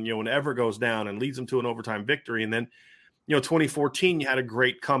bench, and when Ever goes down and leads them to an overtime victory, and then 2014 you had a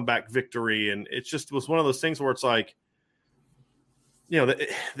great comeback victory, and it was one of those things where it's like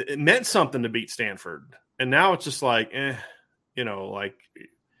it meant something to beat Stanford, and now it's just like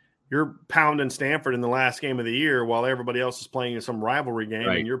You're pounding Stanford in the last game of the year while everybody else is playing in some rivalry game,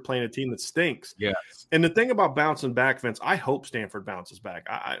 and you're playing a team that stinks. Yes. And the thing about bouncing back, Vince, I hope Stanford bounces back.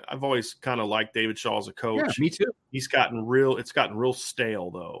 I've always kind of liked David Shaw as a coach. Yeah, me too. It's gotten real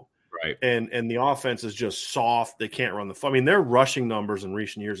stale though. Right. And the offense is just soft. They can't run the – I mean, their rushing numbers in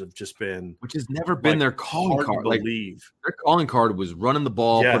recent years have just been – which has never been their calling card. Their calling card was running the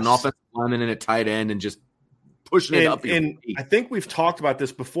ball, putting offensive lineman in at tight end, and just pushing it up. And I think we've talked about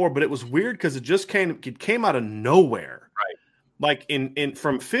this before, but it was weird because it just came out of nowhere. Right. Like in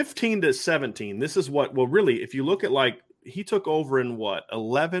from 15 to 17, this is what – well, really, if you look at like – he took over in what,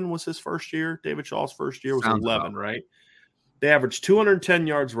 11 was his first year? David Shaw's first year was 11, right? They averaged 210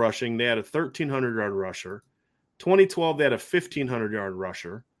 yards rushing. They had a 1,300-yard rusher. 2012, they had a 1,500-yard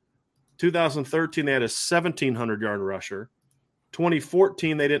rusher. 2013, they had a 1,700-yard rusher.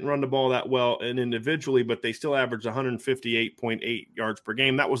 2014, they didn't run the ball that well and individually, but they still averaged 158.8 yards per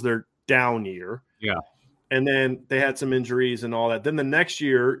game. That was their down year. Yeah. And then they had some injuries and all that. Then the next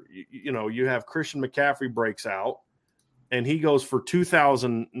year, you have Christian McCaffrey breaks out, and he goes for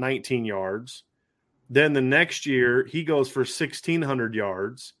 2,019 yards. Then the next year, he goes for 1,600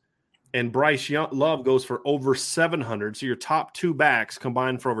 yards, and Bryce Love goes for over 700. So your top two backs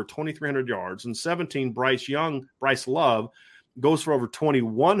combined for over 2,300 yards. And 17, Bryce Love goes for over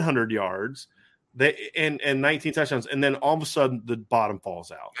 2,100 yards and 19 touchdowns. And then all of a sudden, the bottom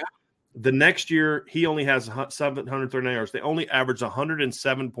falls out. Yeah. The next year, he only has 739 yards. They only average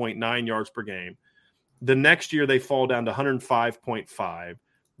 107.9 yards per game. The next year, they fall down to 105.5.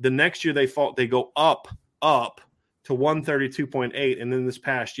 The next year they go up to 132.8, and then this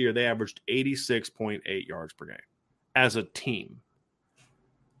past year they averaged 86.8 yards per game as a team.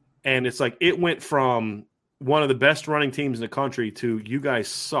 And it's like it went from one of the best running teams in the country to you guys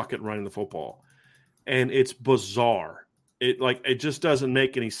suck at running the football. And it's bizarre. It just doesn't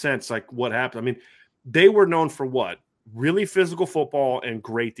make any sense like what happened. I mean, they were known for what? Really physical football and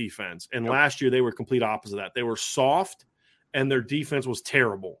great defense. And last year they were complete opposite of that. They were soft, and their defense was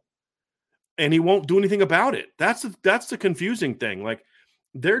terrible, and he won't do anything about it. That's the confusing thing. Like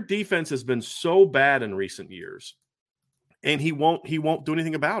their defense has been so bad in recent years, and he won't do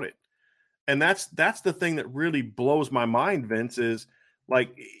anything about it. And that's the thing that really blows my mind, Vince, is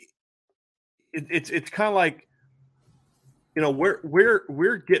like it's kind of like,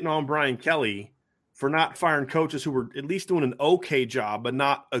 we're getting on Brian Kelly for not firing coaches who were at least doing an okay job, but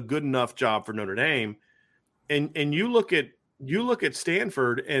not a good enough job for Notre Dame. And you look at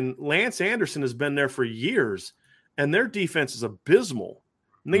Stanford, and Lance Anderson has been there for years, and their defense is abysmal.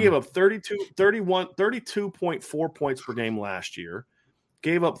 And they gave up 32.4 points per game last year,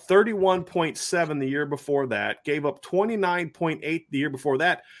 gave up 31.7 the year before that, gave up 29.8 the year before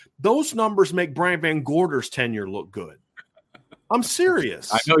that. Those numbers make Brian Van Gorder's tenure look good. I'm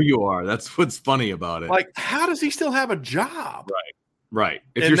serious. I know you are. That's what's funny about it. Like, how does he still have a job? Right.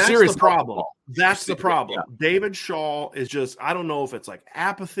 If you're serious, the problem. That's the problem. Yeah. David Shaw is just, I don't know if it's like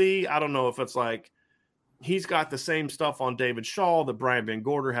apathy. I don't know if it's like he's got the same stuff on David Shaw that Brian Van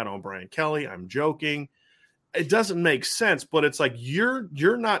Gorder had on Brian Kelly. I'm joking. It doesn't make sense, but it's like you're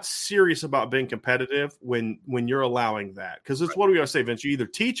not serious about being competitive when you're allowing that. Because it's what we gotta say, Vince. You either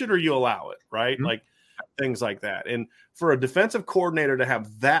teach it or you allow it, right? Mm-hmm. Like things like that. And for a defensive coordinator to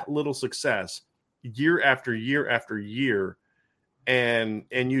have that little success year after year after year, and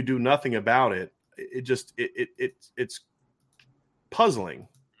you do nothing about it, it's puzzling,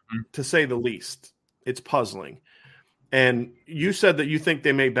 to say the least. It's puzzling. And you said that you think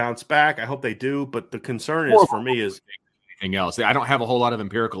they may bounce back. I hope they do, but the concern is for me is anything else. I don't have a whole lot of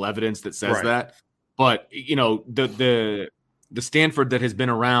empirical evidence that says that, but the Stanford that has been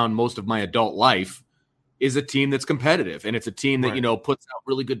around most of my adult life is a team that's competitive, and it's a team that puts out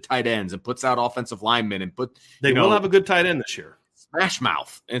really good tight ends and puts out offensive linemen and they will have a good tight end this year. Smash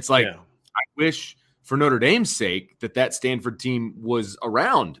mouth. And it's like I wish for Notre Dame's sake that Stanford team was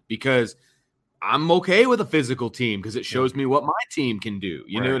around, because I'm okay with a physical team because it shows me what my team can do.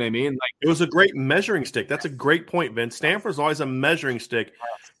 You know what I mean? Like, it was a great measuring stick. That's a great point, Vince. Stanford's always a measuring stick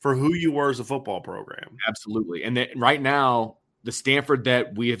for who you were as a football program. Absolutely. And right now, the Stanford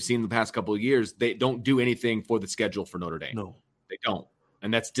that we have seen the past couple of years, they don't do anything for the schedule for Notre Dame. No, they don't.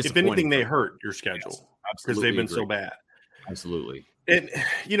 And that's disappointing. If anything, they hurt your schedule because they've been so bad. Absolutely. And,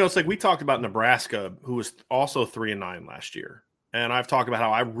 it's like we talked about Nebraska, who was also 3-9 last year. And I've talked about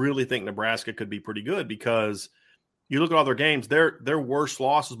how I really think Nebraska could be pretty good, because you look at all their games, their worst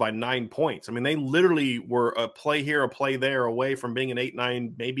loss was by 9 points. I mean, they literally were a play here, a play there away from being an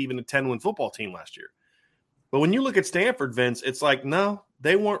 8-9, maybe even a 10-win football team last year. But when you look at Stanford, Vince, it's like, no,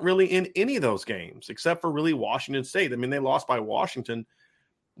 they weren't really in any of those games except for really Washington State. I mean, they lost by Washington,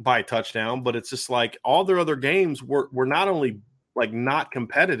 by a touchdown, but it's just like all their other games were not only like not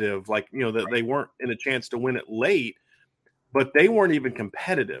competitive, like, you know, that they weren't in a chance to win it late, but they weren't even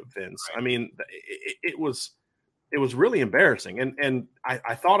competitive, Vince. Right. I mean, it was really embarrassing. And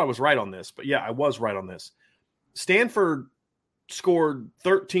I thought I was right on this, but yeah, I was right on this. Stanford scored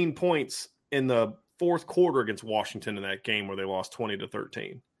 13 points in the fourth quarter against Washington in that game where they lost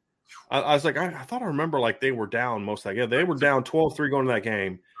 20-13. I was like, I thought I remember like they were down most of that game. They were down 12-3 going to that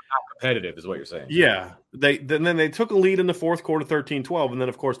game. Not competitive is what you're saying. Yeah. Then they took a lead in the fourth quarter, 13-12. And then,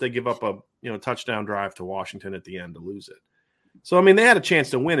 of course, they give up a touchdown drive to Washington at the end to lose it. So, I mean, they had a chance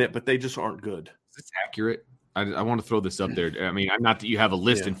to win it, but they just aren't good. Is this accurate? I want to throw this up there. I mean, not that you have a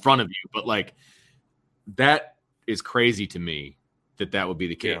list in front of you, but like that is crazy to me that would be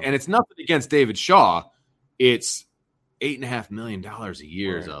the case. Yeah. And it's nothing against David Shaw. It's $8.5 million a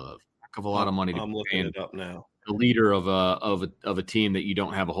year is a heck of a lot of money. I'm looking it up now. The leader of a team that you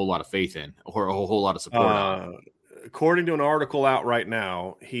don't have a whole lot of faith in or a whole lot of support on. According to an article out right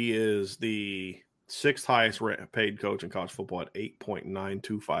now, he is the sixth highest paid coach in college football at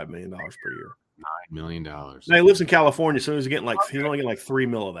 $8.925 million per year. $9 million. Now he lives in California, so he's only getting like $3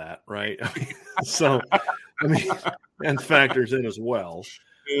 million of that, right? So, I mean, and factors in as well.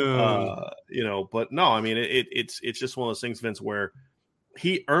 But no, I mean, it's just one of those things, Vince, where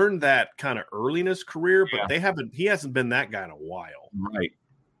he earned that kind of early in his career, but he hasn't been that guy in a while, right?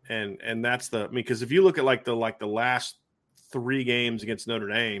 And that's because if you look at like the last 3 games against Notre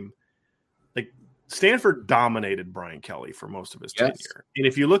Dame, like Stanford dominated Brian Kelly for most of his tenure, and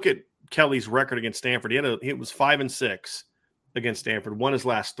if you look at Kelly's record against Stanford, he was 5-6 against Stanford, won his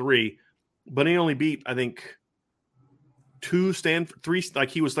last 3, but he only beat, I think, 3. Like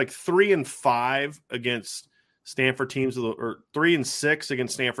he was like 3-5 against Stanford teams or 3-6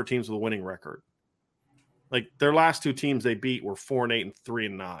 against Stanford teams with a winning record. Like their last 2 teams they beat were 4-8 and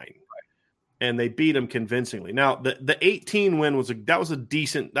 3-9, and they beat them convincingly. Now the 18 win was a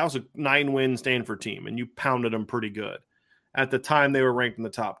 9-win Stanford team, and you pounded them pretty good. At the time, they were ranked in the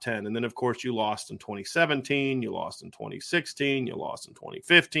top 10. And then, of course, you lost in 2017. You lost in 2016. You lost in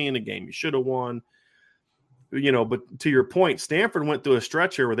 2015, a game you should have won. But to your point, Stanford went through a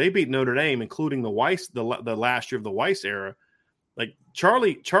stretch here where they beat Notre Dame, including the Weiss, the last year of the Weiss era. Like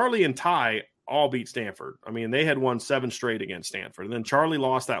Charlie and Ty all beat Stanford. I mean, they had won 7 straight against Stanford. And then Charlie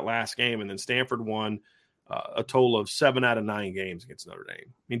lost that last game, and then Stanford won a total of 7 out of 9 games against Notre Dame.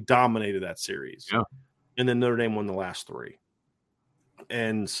 I mean, dominated that series. Yeah. And then Notre Dame won the last 3.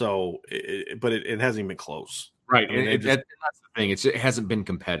 And so, but it hasn't even been close. Right. I mean, that's the thing. It hasn't been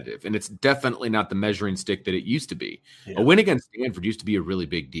competitive. And it's definitely not the measuring stick that it used to be. Yeah. A win against Stanford used to be a really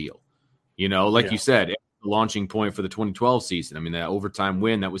big deal. Like you said, the launching point for the 2012 season. I mean, that overtime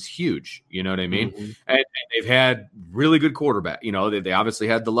win, that was huge. You know what I mean? Mm-hmm. And they've had really good quarterback. They obviously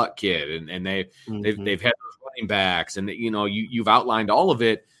had the Luck kid, and they've had those running backs. And, you've outlined all of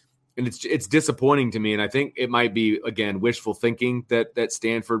it. And it's disappointing to me, and I think it might be, again, wishful thinking that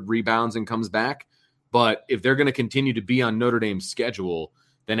Stanford rebounds and comes back. But if they're going to continue to be on Notre Dame's schedule,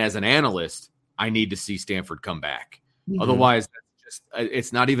 then as an analyst, I need to see Stanford come back. Mm-hmm. Otherwise,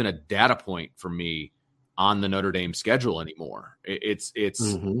 it's not even a data point for me on the Notre Dame schedule anymore. It's a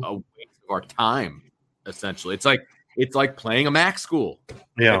waste of our time, essentially. It's like playing a MAC school.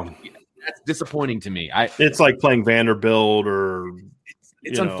 Yeah, that's disappointing to me. It's like playing Vanderbilt or.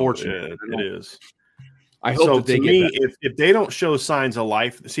 It's unfortunate. It is. I hope that they if they don't show signs of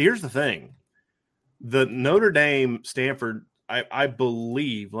life. See, here's the thing: the Notre Dame Stanford. I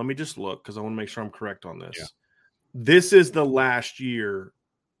believe. Let me just look because I want to make sure I'm correct on this. Yeah. This is the last year.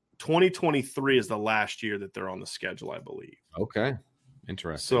 2023 is the last year that they're on the schedule, I believe. Okay,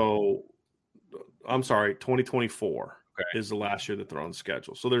 interesting. So, I'm sorry, 2024 is the last year that they're on the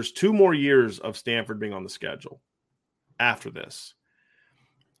schedule. So there's 2 more years of Stanford being on the schedule after this.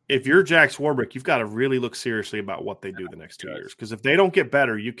 If you're Jack Swarbrick, you've got to really look seriously about what they do the next 2 years. Because if they don't get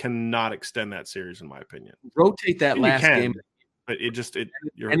better, you cannot extend that series, in my opinion. Rotate that last game, but it's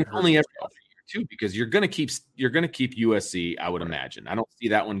only every other year too, because you're going to keep USC. I would imagine. I don't see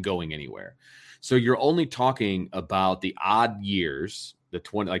that one going anywhere. So you're only talking about the odd years, the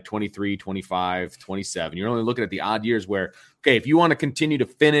 23, 25, 27. You're only looking at the odd years where, okay, if you want to continue to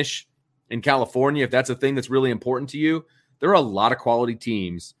finish in California, if that's a thing that's really important to you, there are a lot of quality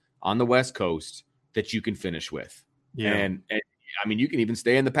teams on the West Coast that you can finish with. Yeah. And I mean, you can even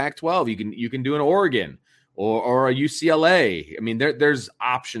stay in the Pac-12. You can do an Oregon or a UCLA. I mean, there's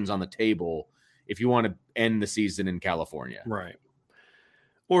options on the table if you want to end the season in California. Right.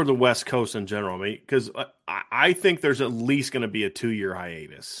 Or the West Coast in general. I mean, because I think there's at least going to be a 2-year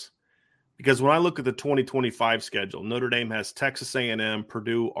hiatus Because when I look at the 2025 schedule, Notre Dame has Texas A&M,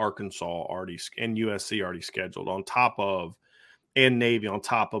 Purdue, Arkansas and USC already scheduled on top of, and Navy on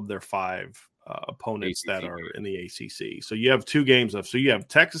top of their 5 opponents that are in the ACC. So you have 2 games so you have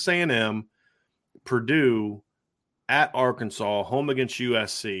Texas A&M, Purdue, at Arkansas, home against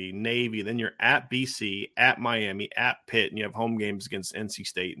USC, Navy, then you're at BC, at Miami, at Pitt, and you have home games against NC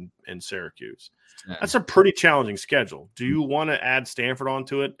State and Syracuse. That's a pretty challenging schedule. Do you want to add Stanford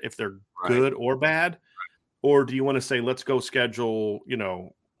onto it if they're good or bad? Or do you want to say, let's go schedule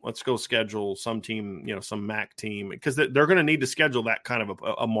some team, some MAC team? Because they're going to need to schedule that kind of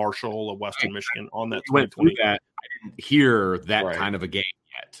a Marshall, a Western Michigan on that 2020. I didn't hear that kind of a game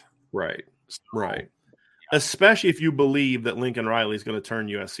yet. Right. Right. Especially if you believe that Lincoln Riley is going to turn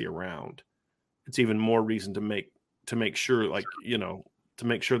USC around. It's even more reason to make sure, to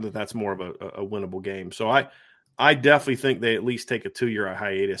make sure that that's more of a winnable game. So I definitely think they at least take a 2-year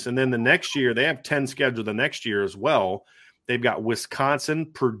hiatus. And then the next year, they have 10 scheduled the next year as well. They've got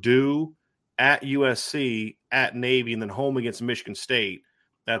Wisconsin, Purdue, at USC, at Navy, and then home against Michigan State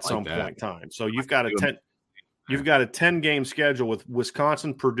at some point in time. So you've got a 10-game schedule with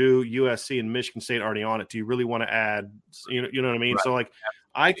Wisconsin, Purdue, USC, and Michigan State already on it. Do you really want to add, you know what I mean? Right. So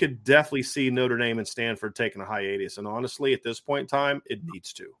I could definitely see Notre Dame and Stanford taking a hiatus. And honestly, at this point in time, it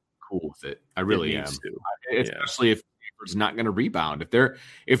needs to. Cool with it. I really am. Especially if Stanford's not going to rebound.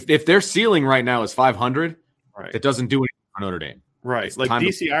 If their ceiling right now is 500, it doesn't do anything for Notre Dame. Right. It's like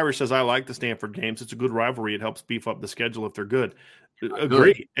DC Irish says, I like the Stanford games. It's a good rivalry. It helps beef up the schedule if they're good.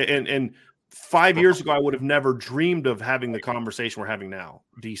 Agree. And 5 years ago, I would have never dreamed of having the conversation we're having now,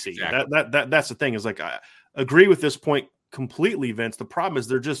 DC. Exactly. That's the thing is I agree with this point completely, Vince. The problem is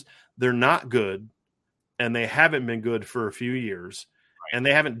they're not good, and they haven't been good for a few years, and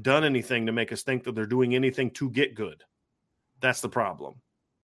they haven't done anything to make us think that they're doing anything to get good. That's the problem.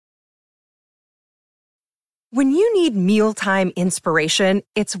 When you need mealtime inspiration,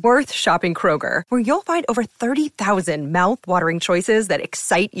 it's worth shopping Kroger, where you'll find over 30,000 mouth-watering choices that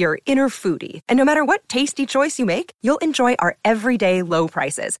excite your inner foodie. And no matter what tasty choice you make, you'll enjoy our everyday low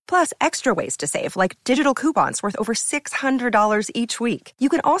prices, plus extra ways to save, like digital coupons worth over $600 each week. You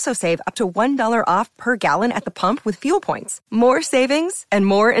can also save up to $1 off per gallon at the pump with fuel points. More savings and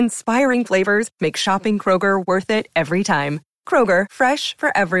more inspiring flavors make shopping Kroger worth it every time. Kroger, fresh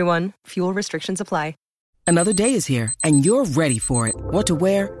for everyone. Fuel restrictions apply. Another day is here, and you're ready for it. What to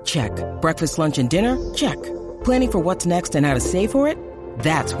wear? Check. Breakfast, lunch, and dinner? Check. Planning for what's next and how to save for it?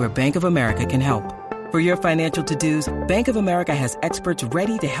 That's where Bank of America can help. For your financial to-dos, Bank of America has experts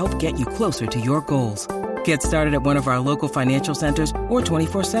ready to help get you closer to your goals. Get started at one of our local financial centers or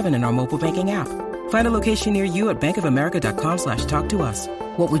 24/7 in our mobile banking app. Find a location near you at bankofamerica.com/talktous.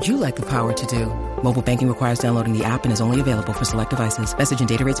 What would you like the power to do? Mobile banking requires downloading the app and is only available for select devices. Message and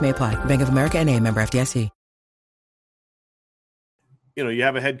data rates may apply. Bank of America N.A., member FDIC. You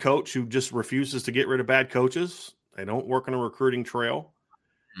have a head coach who just refuses to get rid of bad coaches. They don't work on a recruiting trail.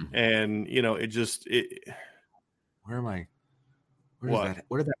 Mm-hmm. And, where am I? Where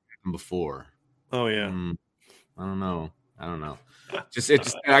did that happen before? Oh, yeah. I don't know. I guess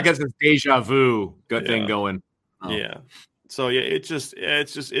it's deja vu thing going. Oh. Yeah. So yeah,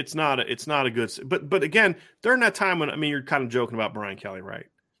 it's not a good. But again, during that time when you're kind of joking about Brian Kelly, right?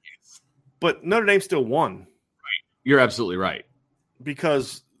 Yes. But Notre Dame still won. Right. You're absolutely right.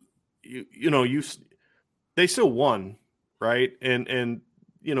 Because they still won, right? And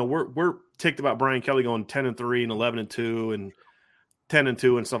we're ticked about Brian Kelly going 10-3 and 11-2 and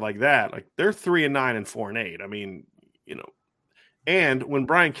 10-2 and stuff like that. Like they're 3-9 and 4-8. And when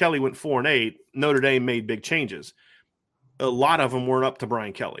Brian Kelly went 4-8, Notre Dame made big changes. A lot of them weren't up to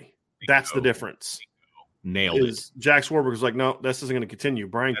Brian Kelly. That's the difference. Nailed it. Jack Swarbrick was like, no, this isn't going to continue.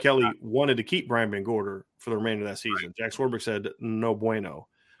 Brian Kelly wanted to keep Brian Van Gorder for the remainder of that season. Right. Jack Swarbrick said, no bueno.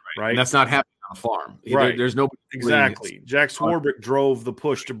 Right? And that's not happening on a farm. Right. There's no exactly. Jack Swarbrick drove the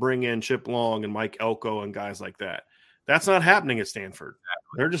push to bring in Chip Long and Mike Elko and guys like that. That's not happening at Stanford.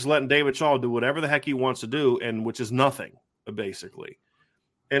 Exactly. They're just letting David Shaw do whatever the heck he wants to do, and which is nothing, basically.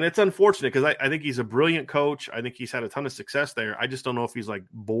 And it's unfortunate because I think he's a brilliant coach. I think he's had a ton of success there. I just don't know if he's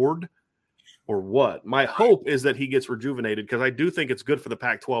bored or what. My hope is that he gets rejuvenated because I do think it's good for the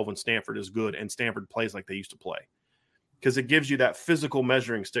Pac-12 when Stanford is good and Stanford plays like they used to play. Because it gives you that physical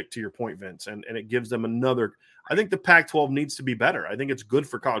measuring stick, to your point, Vince, and it gives them another. I think the Pac-12 needs to be better. I think it's good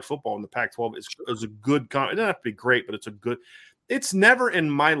for college football, and the Pac-12 is a good. It doesn't have to be great, but it's a good. It's never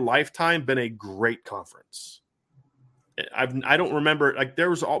in my lifetime been a great conference. I don't remember there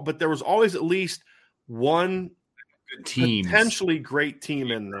was always at least one good team, potentially great team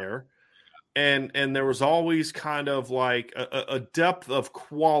in there. And there was always kind of like a depth of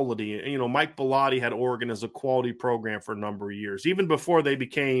quality. You know, Mike Bellotti had Oregon as a quality program for a number of years. Even before they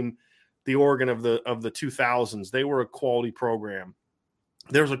became the Oregon of the 2000s, they were a quality program.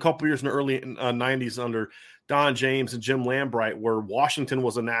 There was a couple years in the early 90s under Don James and Jim Lambright where Washington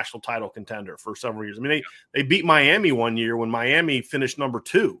was a national title contender for several years. I mean, they beat Miami one year when Miami finished number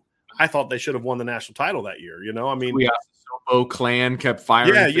 2. I thought they should have won the national title that year. You know, I mean, Sopo clan kept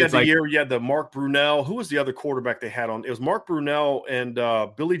firing. Yeah, you had the year. You had the Mark Brunell. Who was the other quarterback they had on? It was Mark Brunell and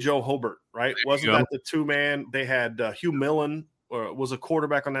Billy Joe Hobart, right? Wasn't that the 2-man? They had Hugh Millen was a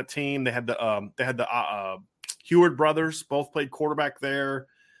quarterback on that team. They had the Heward brothers, both played quarterback there.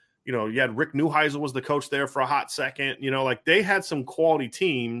 You know, you had Rick Neuheisel was the coach there for a hot second. You know, like they had some quality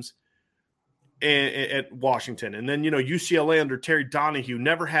teams at Washington. And then, you know, UCLA under Terry Donahue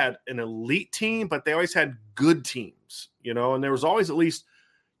never had an elite team, but they always had good teams, you know, and there was always at least,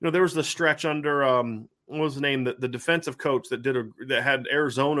 you know, there was the stretch under, what was the name? The defensive coach that had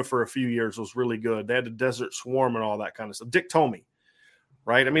Arizona for a few years was really good. They had the Desert Swarm and all that kind of stuff. Dick Tomey,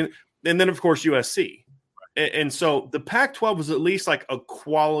 right? I mean, and then of course USC. And so the Pac-12 was at least like a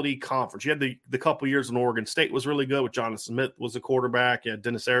quality conference. You had the couple years in Oregon State was really good with Jonathan Smith was the quarterback. You had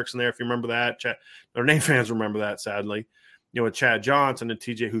Dennis Erickson there, if you remember that. Notre Dame fans remember that, sadly. You know, with Chad Johnson and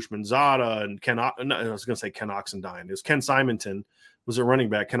TJ Hushmanzada and Ken Oxendine. It was Ken Simonton was a running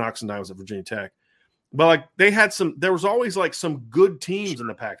back. Ken Oxendine was at Virginia Tech. But like they had there was always like some good teams in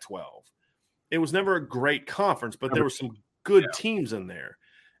the Pac-12. It was never a great conference, but there were some good teams in there.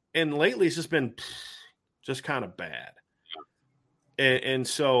 And lately it's just been just kind of bad. And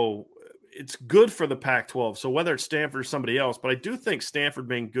so it's good for the Pac-12. So whether it's Stanford or somebody else, but I do think Stanford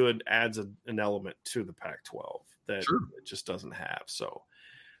being good adds an element to the Pac-12 that it just doesn't have. So,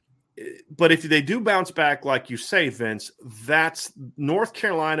 but if they do bounce back, like you say, Vince, that's North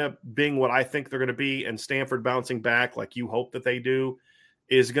Carolina being what I think they're going to be and Stanford bouncing back like you hope that they do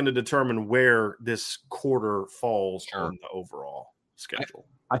is going to determine where this quarter falls on the overall schedule.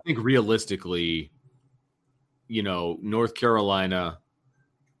 I think realistically, you know, North Carolina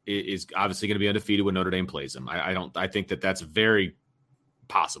is obviously going to be undefeated when Notre Dame plays them. I think that's very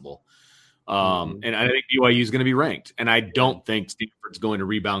possible. And I think BYU is going to be ranked. And I don't think Stanford's going to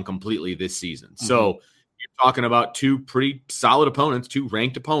rebound completely this season. So you're talking about 2 pretty solid opponents, 2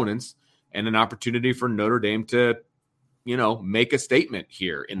 ranked opponents, and an opportunity for Notre Dame to, you know, make a statement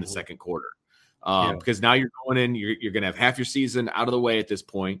here in the second quarter. Because now you're going in, you're going to have half your season out of the way at this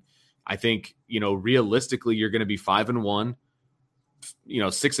point. I think, you know, realistically, you're going to be 5-1. You know,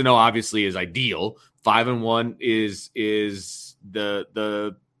 6-0 obviously is ideal. 5-1 is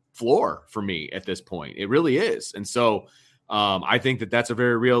the floor for me at this point. It really is. And so I think that's a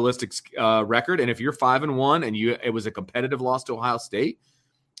very realistic record. And if you're 5-1 and it was a competitive loss to Ohio State,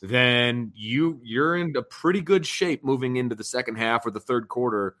 then you're in a pretty good shape moving into the second half or the third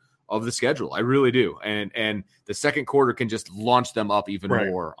quarter of the schedule. I really do. And the second quarter can just launch them up even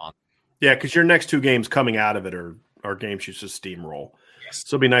more on. Yeah, because your next 2 games coming out of it are games you just steamroll. Yes.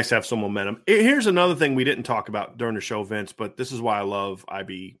 So it'd be nice to have some momentum. Here's another thing we didn't talk about during the show, Vince, but this is why I love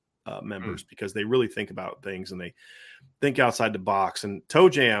IB members because they really think about things and they think outside the box. And Toe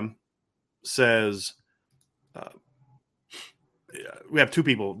Jam says, we have 2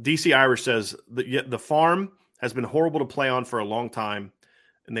 people. DC Irish says the farm has been horrible to play on for a long time.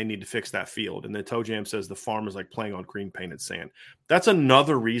 And they need to fix that field. And then Toe Jam says the farm is like playing on green painted sand. That's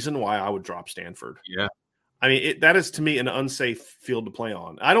another reason why I would drop Stanford. Yeah. I mean, that is to me an unsafe field to play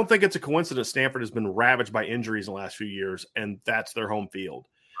on. I don't think it's a coincidence Stanford has been ravaged by injuries in the last few years, and that's their home field.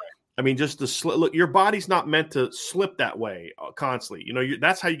 Right. I mean, just look, your body's not meant to slip that way constantly. You know,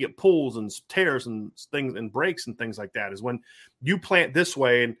 that's how you get pulls and tears and things and breaks and things like that is when you plant this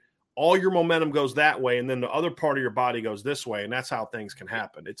way and all your momentum goes that way, and then the other part of your body goes this way, and that's how things can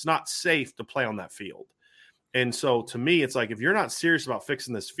happen. It's not safe to play on that field. And so to me, it's like, if you're not serious about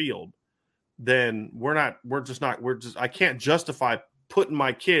fixing this field, then I can't justify putting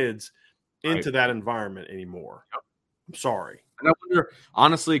my kids into that environment anymore. Yep. I'm sorry. And I wonder,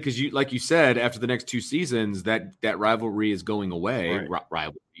 honestly, because like you said, after the next 2 seasons, that rivalry is going away. Right.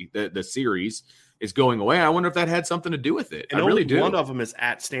 Rivalry, the series is going away. I wonder if that had something to do with it. And I really do. One of them is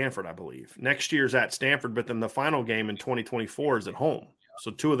at Stanford, I believe. Next year's at Stanford, but then the final game in 2024 is at home.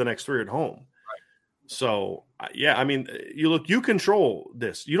 So 2 of the next 3 are at home. Right. So, yeah, I mean, you control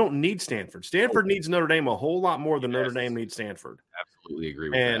this. You don't need Stanford. Stanford needs Notre Dame a whole lot more than Notre Dame needs Stanford. Absolutely agree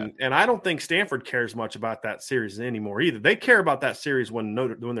with that. And I don't think Stanford cares much about that series anymore either. They care about that series when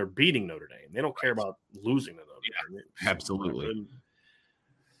they're beating Notre Dame. They don't care about losing to Notre Dame. Absolutely.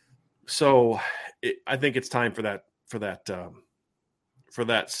 So I think it's time for that for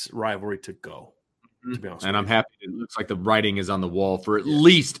that rivalry to go. To be honest, and I'm happy. It looks like the writing is on the wall for at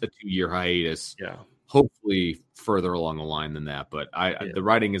least a 2-year hiatus. Yeah, hopefully further along the line than that. But the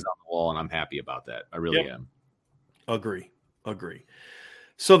writing is on the wall, and I'm happy about that. I really am. Agree.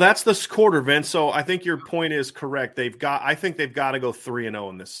 So that's this quarter, Vince. So I think your point is correct. I think they've got to go 3-0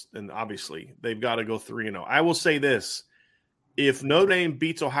 in this, and obviously they've got to go 3-0. I will say this: if Notre Dame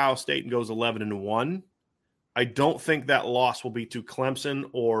beats Ohio State and goes 11-1, I don't think that loss will be to Clemson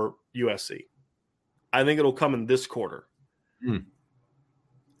or USC. I think it'll come in this quarter. And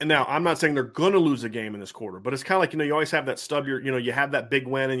now I'm not saying they're going to lose a game in this quarter, but it's kind of like, you always have that stub you have that big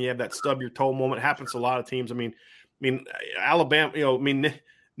win and you have that stub your toe moment. It happens to a lot of teams. I mean, Alabama,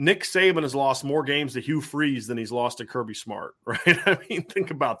 Nick Saban has lost more games to Hugh Freeze than he's lost to Kirby Smart, right? I mean,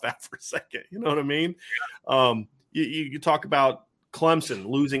 think about that for a second. You know what I mean? You talk about Clemson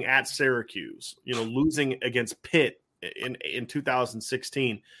losing at Syracuse, losing against Pitt in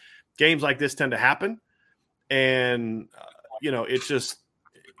 2016. Games like this tend to happen, and it's just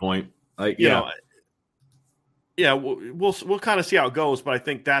point. We'll kind of see how it goes, but I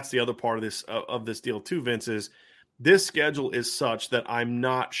think that's the other part of this deal too, Vince, is this schedule is such that I'm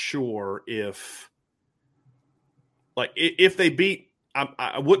not sure if they beat.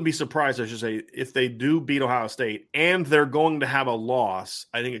 I wouldn't be surprised, I should say, if they do beat Ohio State and they're going to have a loss.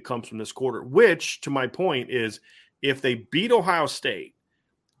 I think it comes from this quarter, which, to my point, is if they beat Ohio State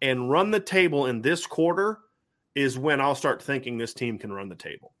and run the table in this quarter is when I'll start thinking this team can run the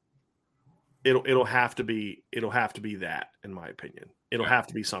table. It'll have to be that, in my opinion. It'll have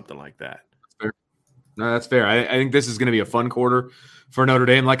to be something like that. That's fair. No, that's fair. I think this is going to be a fun quarter for Notre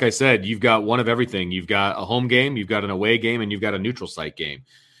Dame. Like I said, you've got one of everything. You've got a home game, you've got an away game, and you've got a neutral site game.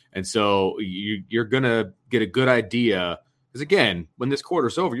 And so you're going to get a good idea. Because again, when this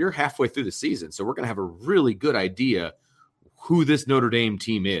quarter's over, you're halfway through the season. So we're going to have a really good idea who this Notre Dame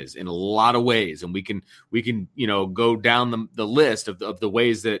team is in a lot of ways. And we can go down the list of the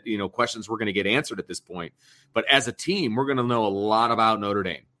ways that, questions we're going to get answered at this point. But as a team, we're going to know a lot about Notre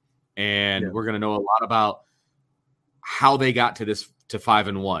Dame, and we're going to know a lot about how they got to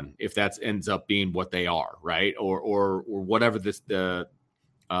 5-1, if that ends up being what they are, right? Or whatever the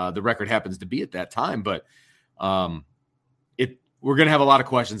record happens to be at that time. But we're going to have a lot of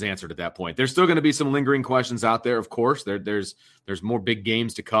questions answered at that point. There's still going to be some lingering questions out there, of course. There's more big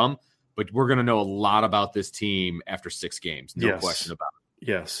games to come, but we're going to know a lot about this team after 6 games. No question about it.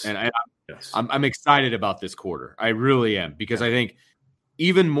 Yes. And I'm excited about this quarter. I really am, because I think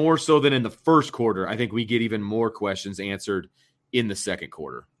even more so than in the first quarter, I think we get even more questions answered in the second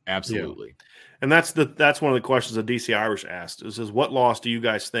quarter. Absolutely. Yeah. And that's one of the questions that DC Irish asked. It says, what loss do you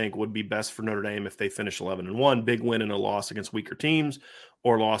guys think would be best for Notre Dame if they finish 11-1? Big win and a loss against weaker teams,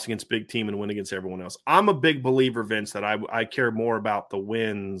 or loss against big team and win against everyone else? I'm a big believer, Vince, that I care more about the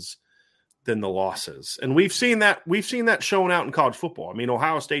wins than the losses. And we've seen that shown out in college football. I mean,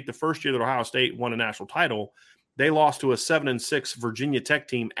 Ohio State, the first year that Ohio State won a national title, they lost to a 7-6 Virginia Tech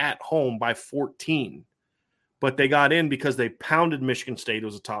team at home by 14. But they got in because they pounded Michigan State. It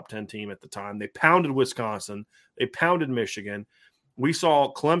was a top 10 team at the time. They pounded Wisconsin. They pounded Michigan. We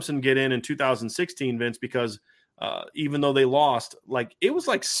saw Clemson get in 2016, Vince, because even though they lost, it was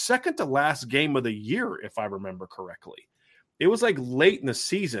second to last game of the year, if I remember correctly. It was late in the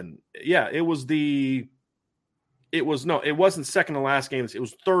season. Yeah, it wasn't second to last game. It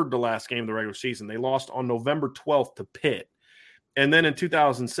was third to last game of the regular season. They lost on November 12th to Pitt. And then in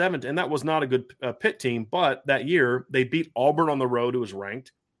 2007, and that was not a good Pitt team, but that year they beat Auburn on the road, who was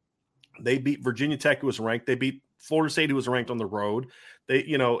ranked. They beat Virginia Tech, who was ranked. They beat Florida State, who was ranked on the road. They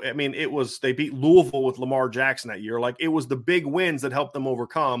beat Louisville with Lamar Jackson that year. It was the big wins that helped them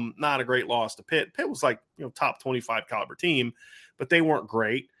overcome. Not a great loss to Pitt. Pitt was top 25 caliber team, but they weren't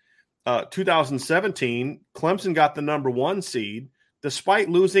great. 2017, Clemson got the number 1 seed despite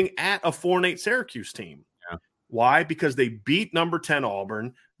losing at a 4-8 Syracuse team. Why? Because they beat number 10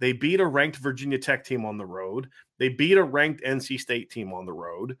 Auburn. They beat a ranked Virginia Tech team on the road. They beat a ranked NC State team on the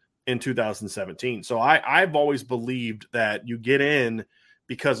road in 2017. So I've always believed that you get in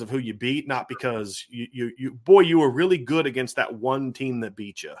because of who you beat, not because you were really good against that one team that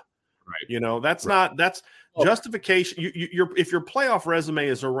beat you. Right. That's justification. If your playoff resume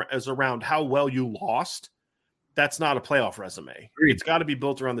is around how well you lost, that's not a playoff resume. It's got to be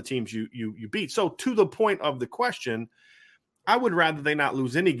built around the teams you beat. So to the point of the question, I would rather they not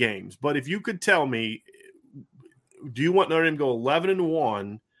lose any games. But if you could tell me, do you want Notre Dame to go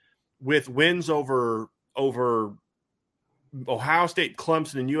 11-1 with wins over Ohio State,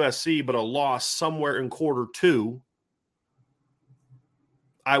 Clemson, and USC, but a loss somewhere in quarter 2?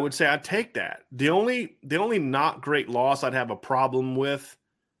 I would say I'd take that. The only not great loss I'd have a problem with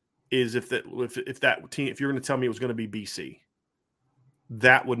is if that team, if you're going to tell me it was going to be BC,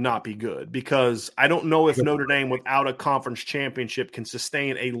 that would not be good, because I don't know if Notre Dame without a conference championship can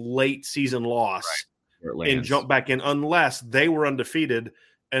sustain a late season loss and jump back in, unless they were undefeated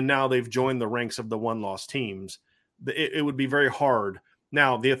and now they've joined the ranks of the one-loss teams. It would be very hard.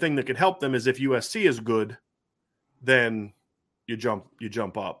 Now, the thing that could help them is if USC is good, then you jump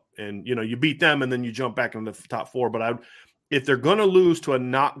up and, you beat them and then you jump back into the top 4. But if they're going to lose to a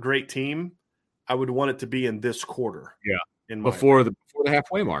not great team, I would want it to be in this quarter. Yeah. Before the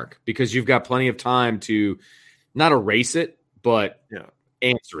halfway mark, because you've got plenty of time to not erase it, but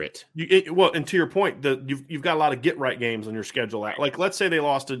answer it. And to your point, you've got a lot of get right games on your schedule. Like, let's say they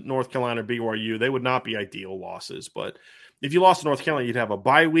lost to North Carolina or BYU, they would not be ideal losses. But if you lost to North Carolina, you'd have a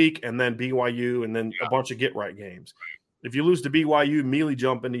bye week and then BYU and then a bunch of get right games. If you lose to BYU, immediately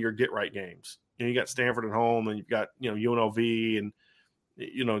jump into your get right games. You got Stanford at home, and you've got UNLV and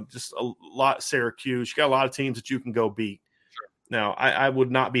just a lot Syracuse. You got a lot of teams that you can go beat. Now, I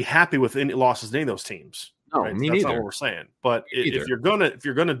would not be happy with any losses to any of those teams. No, right? me That's neither. not what we're saying. But if you're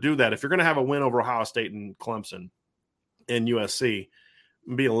gonna do that, if you're gonna have a win over Ohio State and Clemson and USC,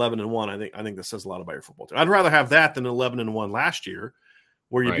 be 11-1, I think that says a lot about your football team. I'd rather have that than 11-1 last year,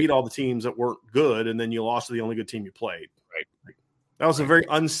 where you beat all the teams that weren't good and then you lost to the only good team you played. Right. That was a very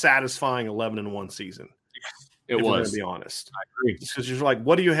unsatisfying 11-1 season. It was. To be honest, I agree. Because you're like,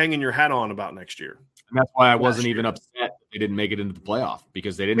 what are you hanging your hat on about next year? And that's why I wasn't even upset that they didn't make it into the playoff,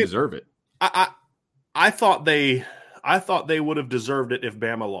 because they didn't deserve it. I thought they would have deserved it if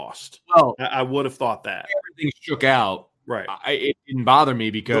Bama lost. Well, I would have thought that. Everything shook out. Right. It didn't bother me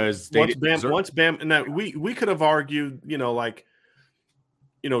because once Bama, and that we could have argued,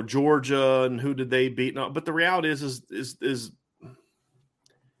 Georgia and who did they beat? No, but the reality is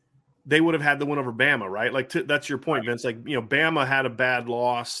they would have had the win over Bama, right? Like that's your point, Vince. Like, Bama had a bad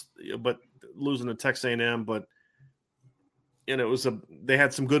loss, but losing to Texas A&M, but they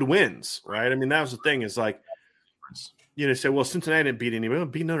had some good wins, right? I mean, that was the thing, is like, say, well, Cincinnati didn't beat anybody,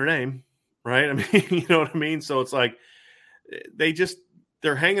 beat Notre Dame, right? I mean, you know what I mean? So it's like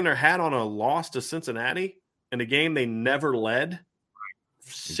they're hanging their hat on a loss to Cincinnati in a game they never led.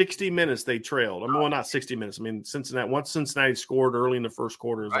 60 minutes they trailed. I mean, well, not 60 minutes. I mean, once Cincinnati scored early in the first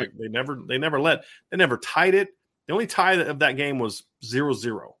quarter, like they never led. They never tied it. The only tie of that game was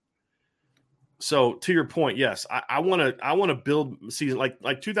 0-0. So to your point, yes, I want to build a season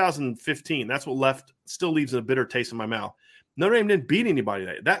like 2015. That's what still leaves a bitter taste in my mouth. Notre Dame didn't beat anybody.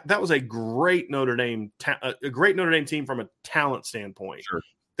 That was a great Notre Dame team from a talent standpoint. Sure.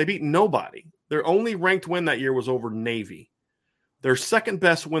 They beat nobody. Their only ranked win that year was over Navy. Their second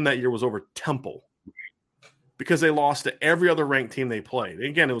best win that year was over Temple, because they lost to every other ranked team they played.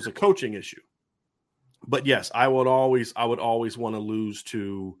 Again, it was a coaching issue. But yes, I would always want to lose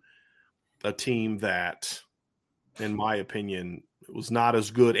to a team that, in my opinion, was not as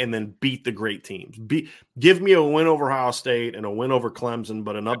good, and then beat the great teams. Give me a win over Ohio State and a win over Clemson,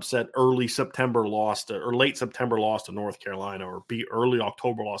 but an upset late September loss to North Carolina, or early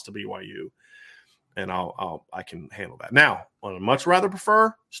October loss to BYU, and I can handle that. Now, what I'd much rather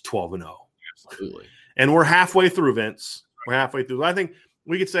prefer is 12-0. Absolutely. And we're halfway through, Vince. We're halfway through. I think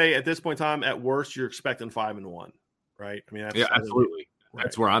we could say at this point in time, at worst, you're expecting 5-1, right? I mean, absolutely. Right.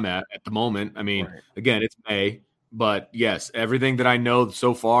 That's where I'm at the moment. I mean, Again, it's May, but yes, everything that I know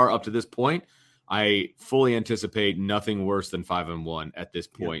so far up to this point, I fully anticipate nothing worse than 5-1 at this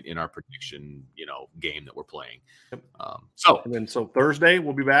point in our prediction, game that we're playing. Yep. So Thursday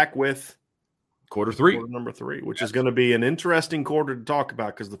we'll be back with quarter number 3, which is going to be an interesting quarter to talk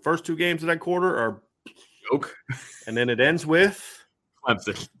about, because the first 2 games of that quarter are joke, and then it ends with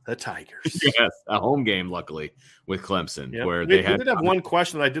Clemson, the Tigers. Yes, a home game, luckily, with Clemson, where we did have one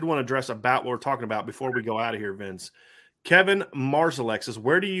question that I did want to address about what we're talking about before we go out of here, Vince. Kevin Marzalek says,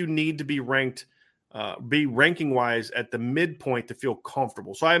 where do you need to be ranked, ranking wise at the midpoint to feel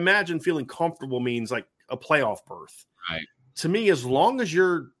comfortable? So I imagine feeling comfortable means like a playoff berth. Right. To me, as long as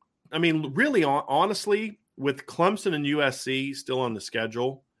really, honestly, with Clemson and USC still on the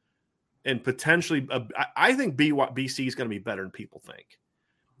schedule, and potentially, I think BC is going to be better than people think.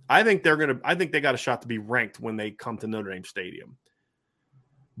 I think they got a shot to be ranked when they come to Notre Dame Stadium.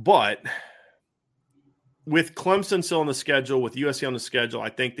 But with Clemson still on the schedule, with USC on the schedule, I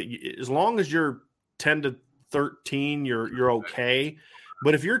think that as long as you're 10-13, you're okay.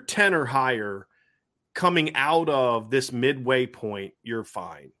 But if you're 10 or higher coming out of this midway point, you're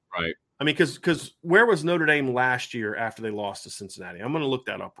fine. Right. I mean, because where was Notre Dame last year after they lost to Cincinnati? I'm going to look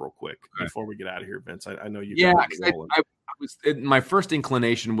that up real quick before we get out of here, Vince. I know you. Yeah, I my first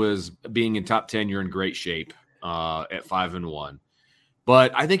inclination was being in top 10. You're in great shape at 5-1.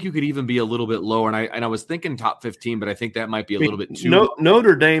 But I think you could even be a little bit lower. And I was thinking top 15, but I think that might be a little bit too low.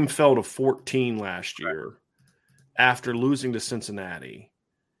 Notre Dame fell to 14 last year after losing to Cincinnati.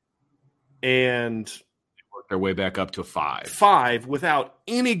 And they worked their way back up to 5. 5 without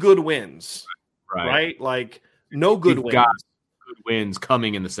any good wins. Right? Like no good wins. Got good wins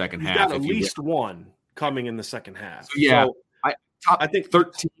coming in the second half. Got at least one coming in the second half. So, yeah. So, I think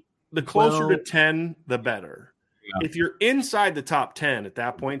 13. The closer to 10, the better. Yeah. If you're inside the top 10 at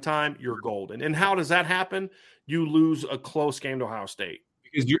that point in time, you're golden. And how does that happen? You lose a close game to Ohio State.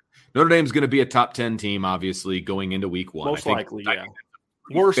 Because Notre Dame's going to be a top 10 team, obviously, going into week 1. Most likely, yeah.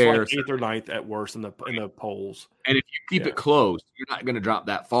 Worse, like 8th or 9th at worst in the polls. And if you keep it close, you're not going to drop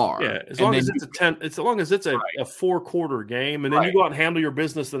that far. Yeah, as long as it's a 4-quarter game, and then you go out and handle your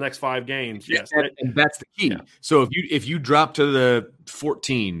business the next 5 games. Yes, and that's the key. Yeah. So if you drop to the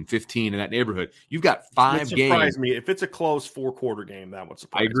 14, 15 in that neighborhood, you've got 5 games. It surprise me if it's a close 4-quarter game. That would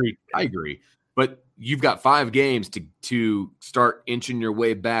surprise me. I agree. But you've got 5 games to start inching your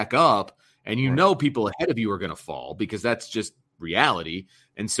way back up, and you know people ahead of you are going to fall because that's just reality.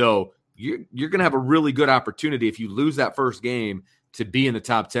 And so you're going to have a really good opportunity if you lose that first game to be in the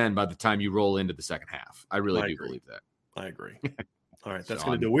top 10 by the time you roll into the second half. I really do believe that. I agree. All right, that's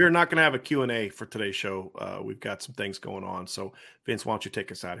going to do. We're not going to have a Q&A for today's show. We've got some things going on. So, Vince, why don't you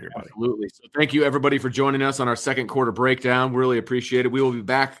take us out here, buddy? Absolutely. So thank you, everybody, for joining us on our second quarter breakdown. Really appreciate it. We will be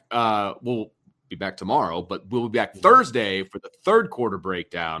back. We'll be back tomorrow, but we'll be back Thursday for the third quarter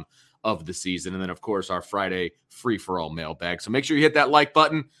breakdown of the season. And then, of course, our Friday free-for-all mailbag. So make sure you hit that like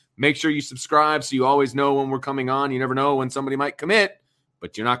button. Make sure you subscribe so you always know when we're coming on. You never know when somebody might commit,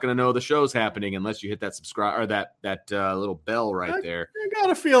 but you're not going to know the show's happening unless you hit that subscribe or that little bell right there. I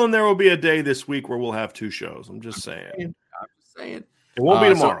got a feeling there will be a day this week where we'll have 2 shows. I'm just saying. It won't be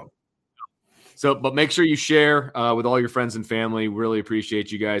tomorrow. But make sure you share with all your friends and family. Really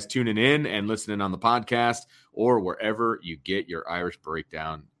appreciate you guys tuning in and listening on the podcast or wherever you get your Irish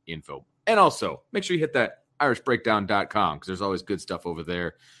Breakdown info. And also make sure you hit that irishbreakdown.com because there's always good stuff over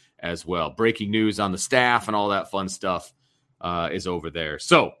there as well. Breaking news on the staff and all that fun stuff is over there.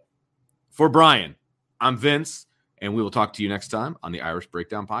 So for Brian, I'm Vince, and we will talk to you next time on the Irish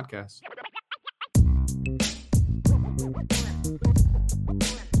Breakdown Podcast.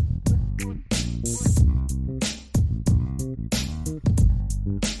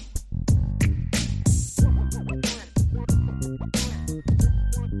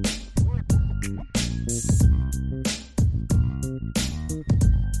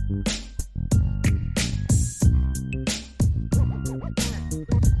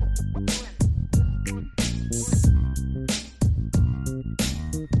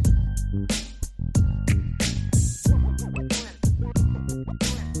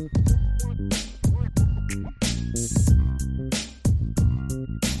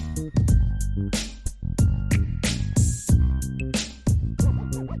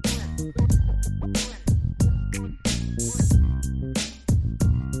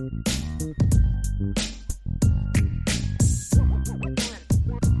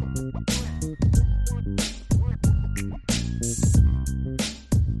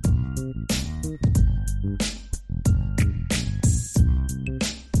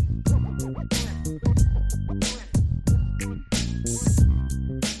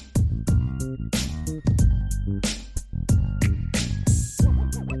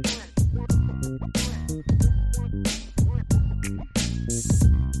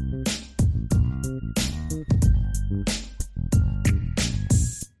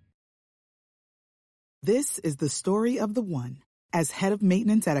 This is the story of the one. As head of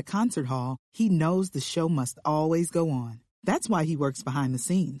maintenance at a concert hall, he knows the show must always go on. That's why he works behind the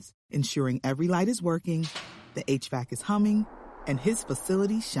scenes, ensuring every light is working, the HVAC is humming, and his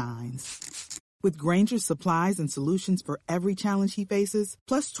facility shines. With Grainger's supplies and solutions for every challenge he faces,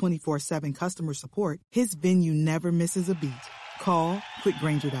 plus 24/7 customer support, his venue never misses a beat. Call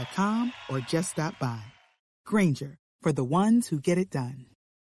quickgrainger.com or just stop by. Grainger, for the ones who get it done.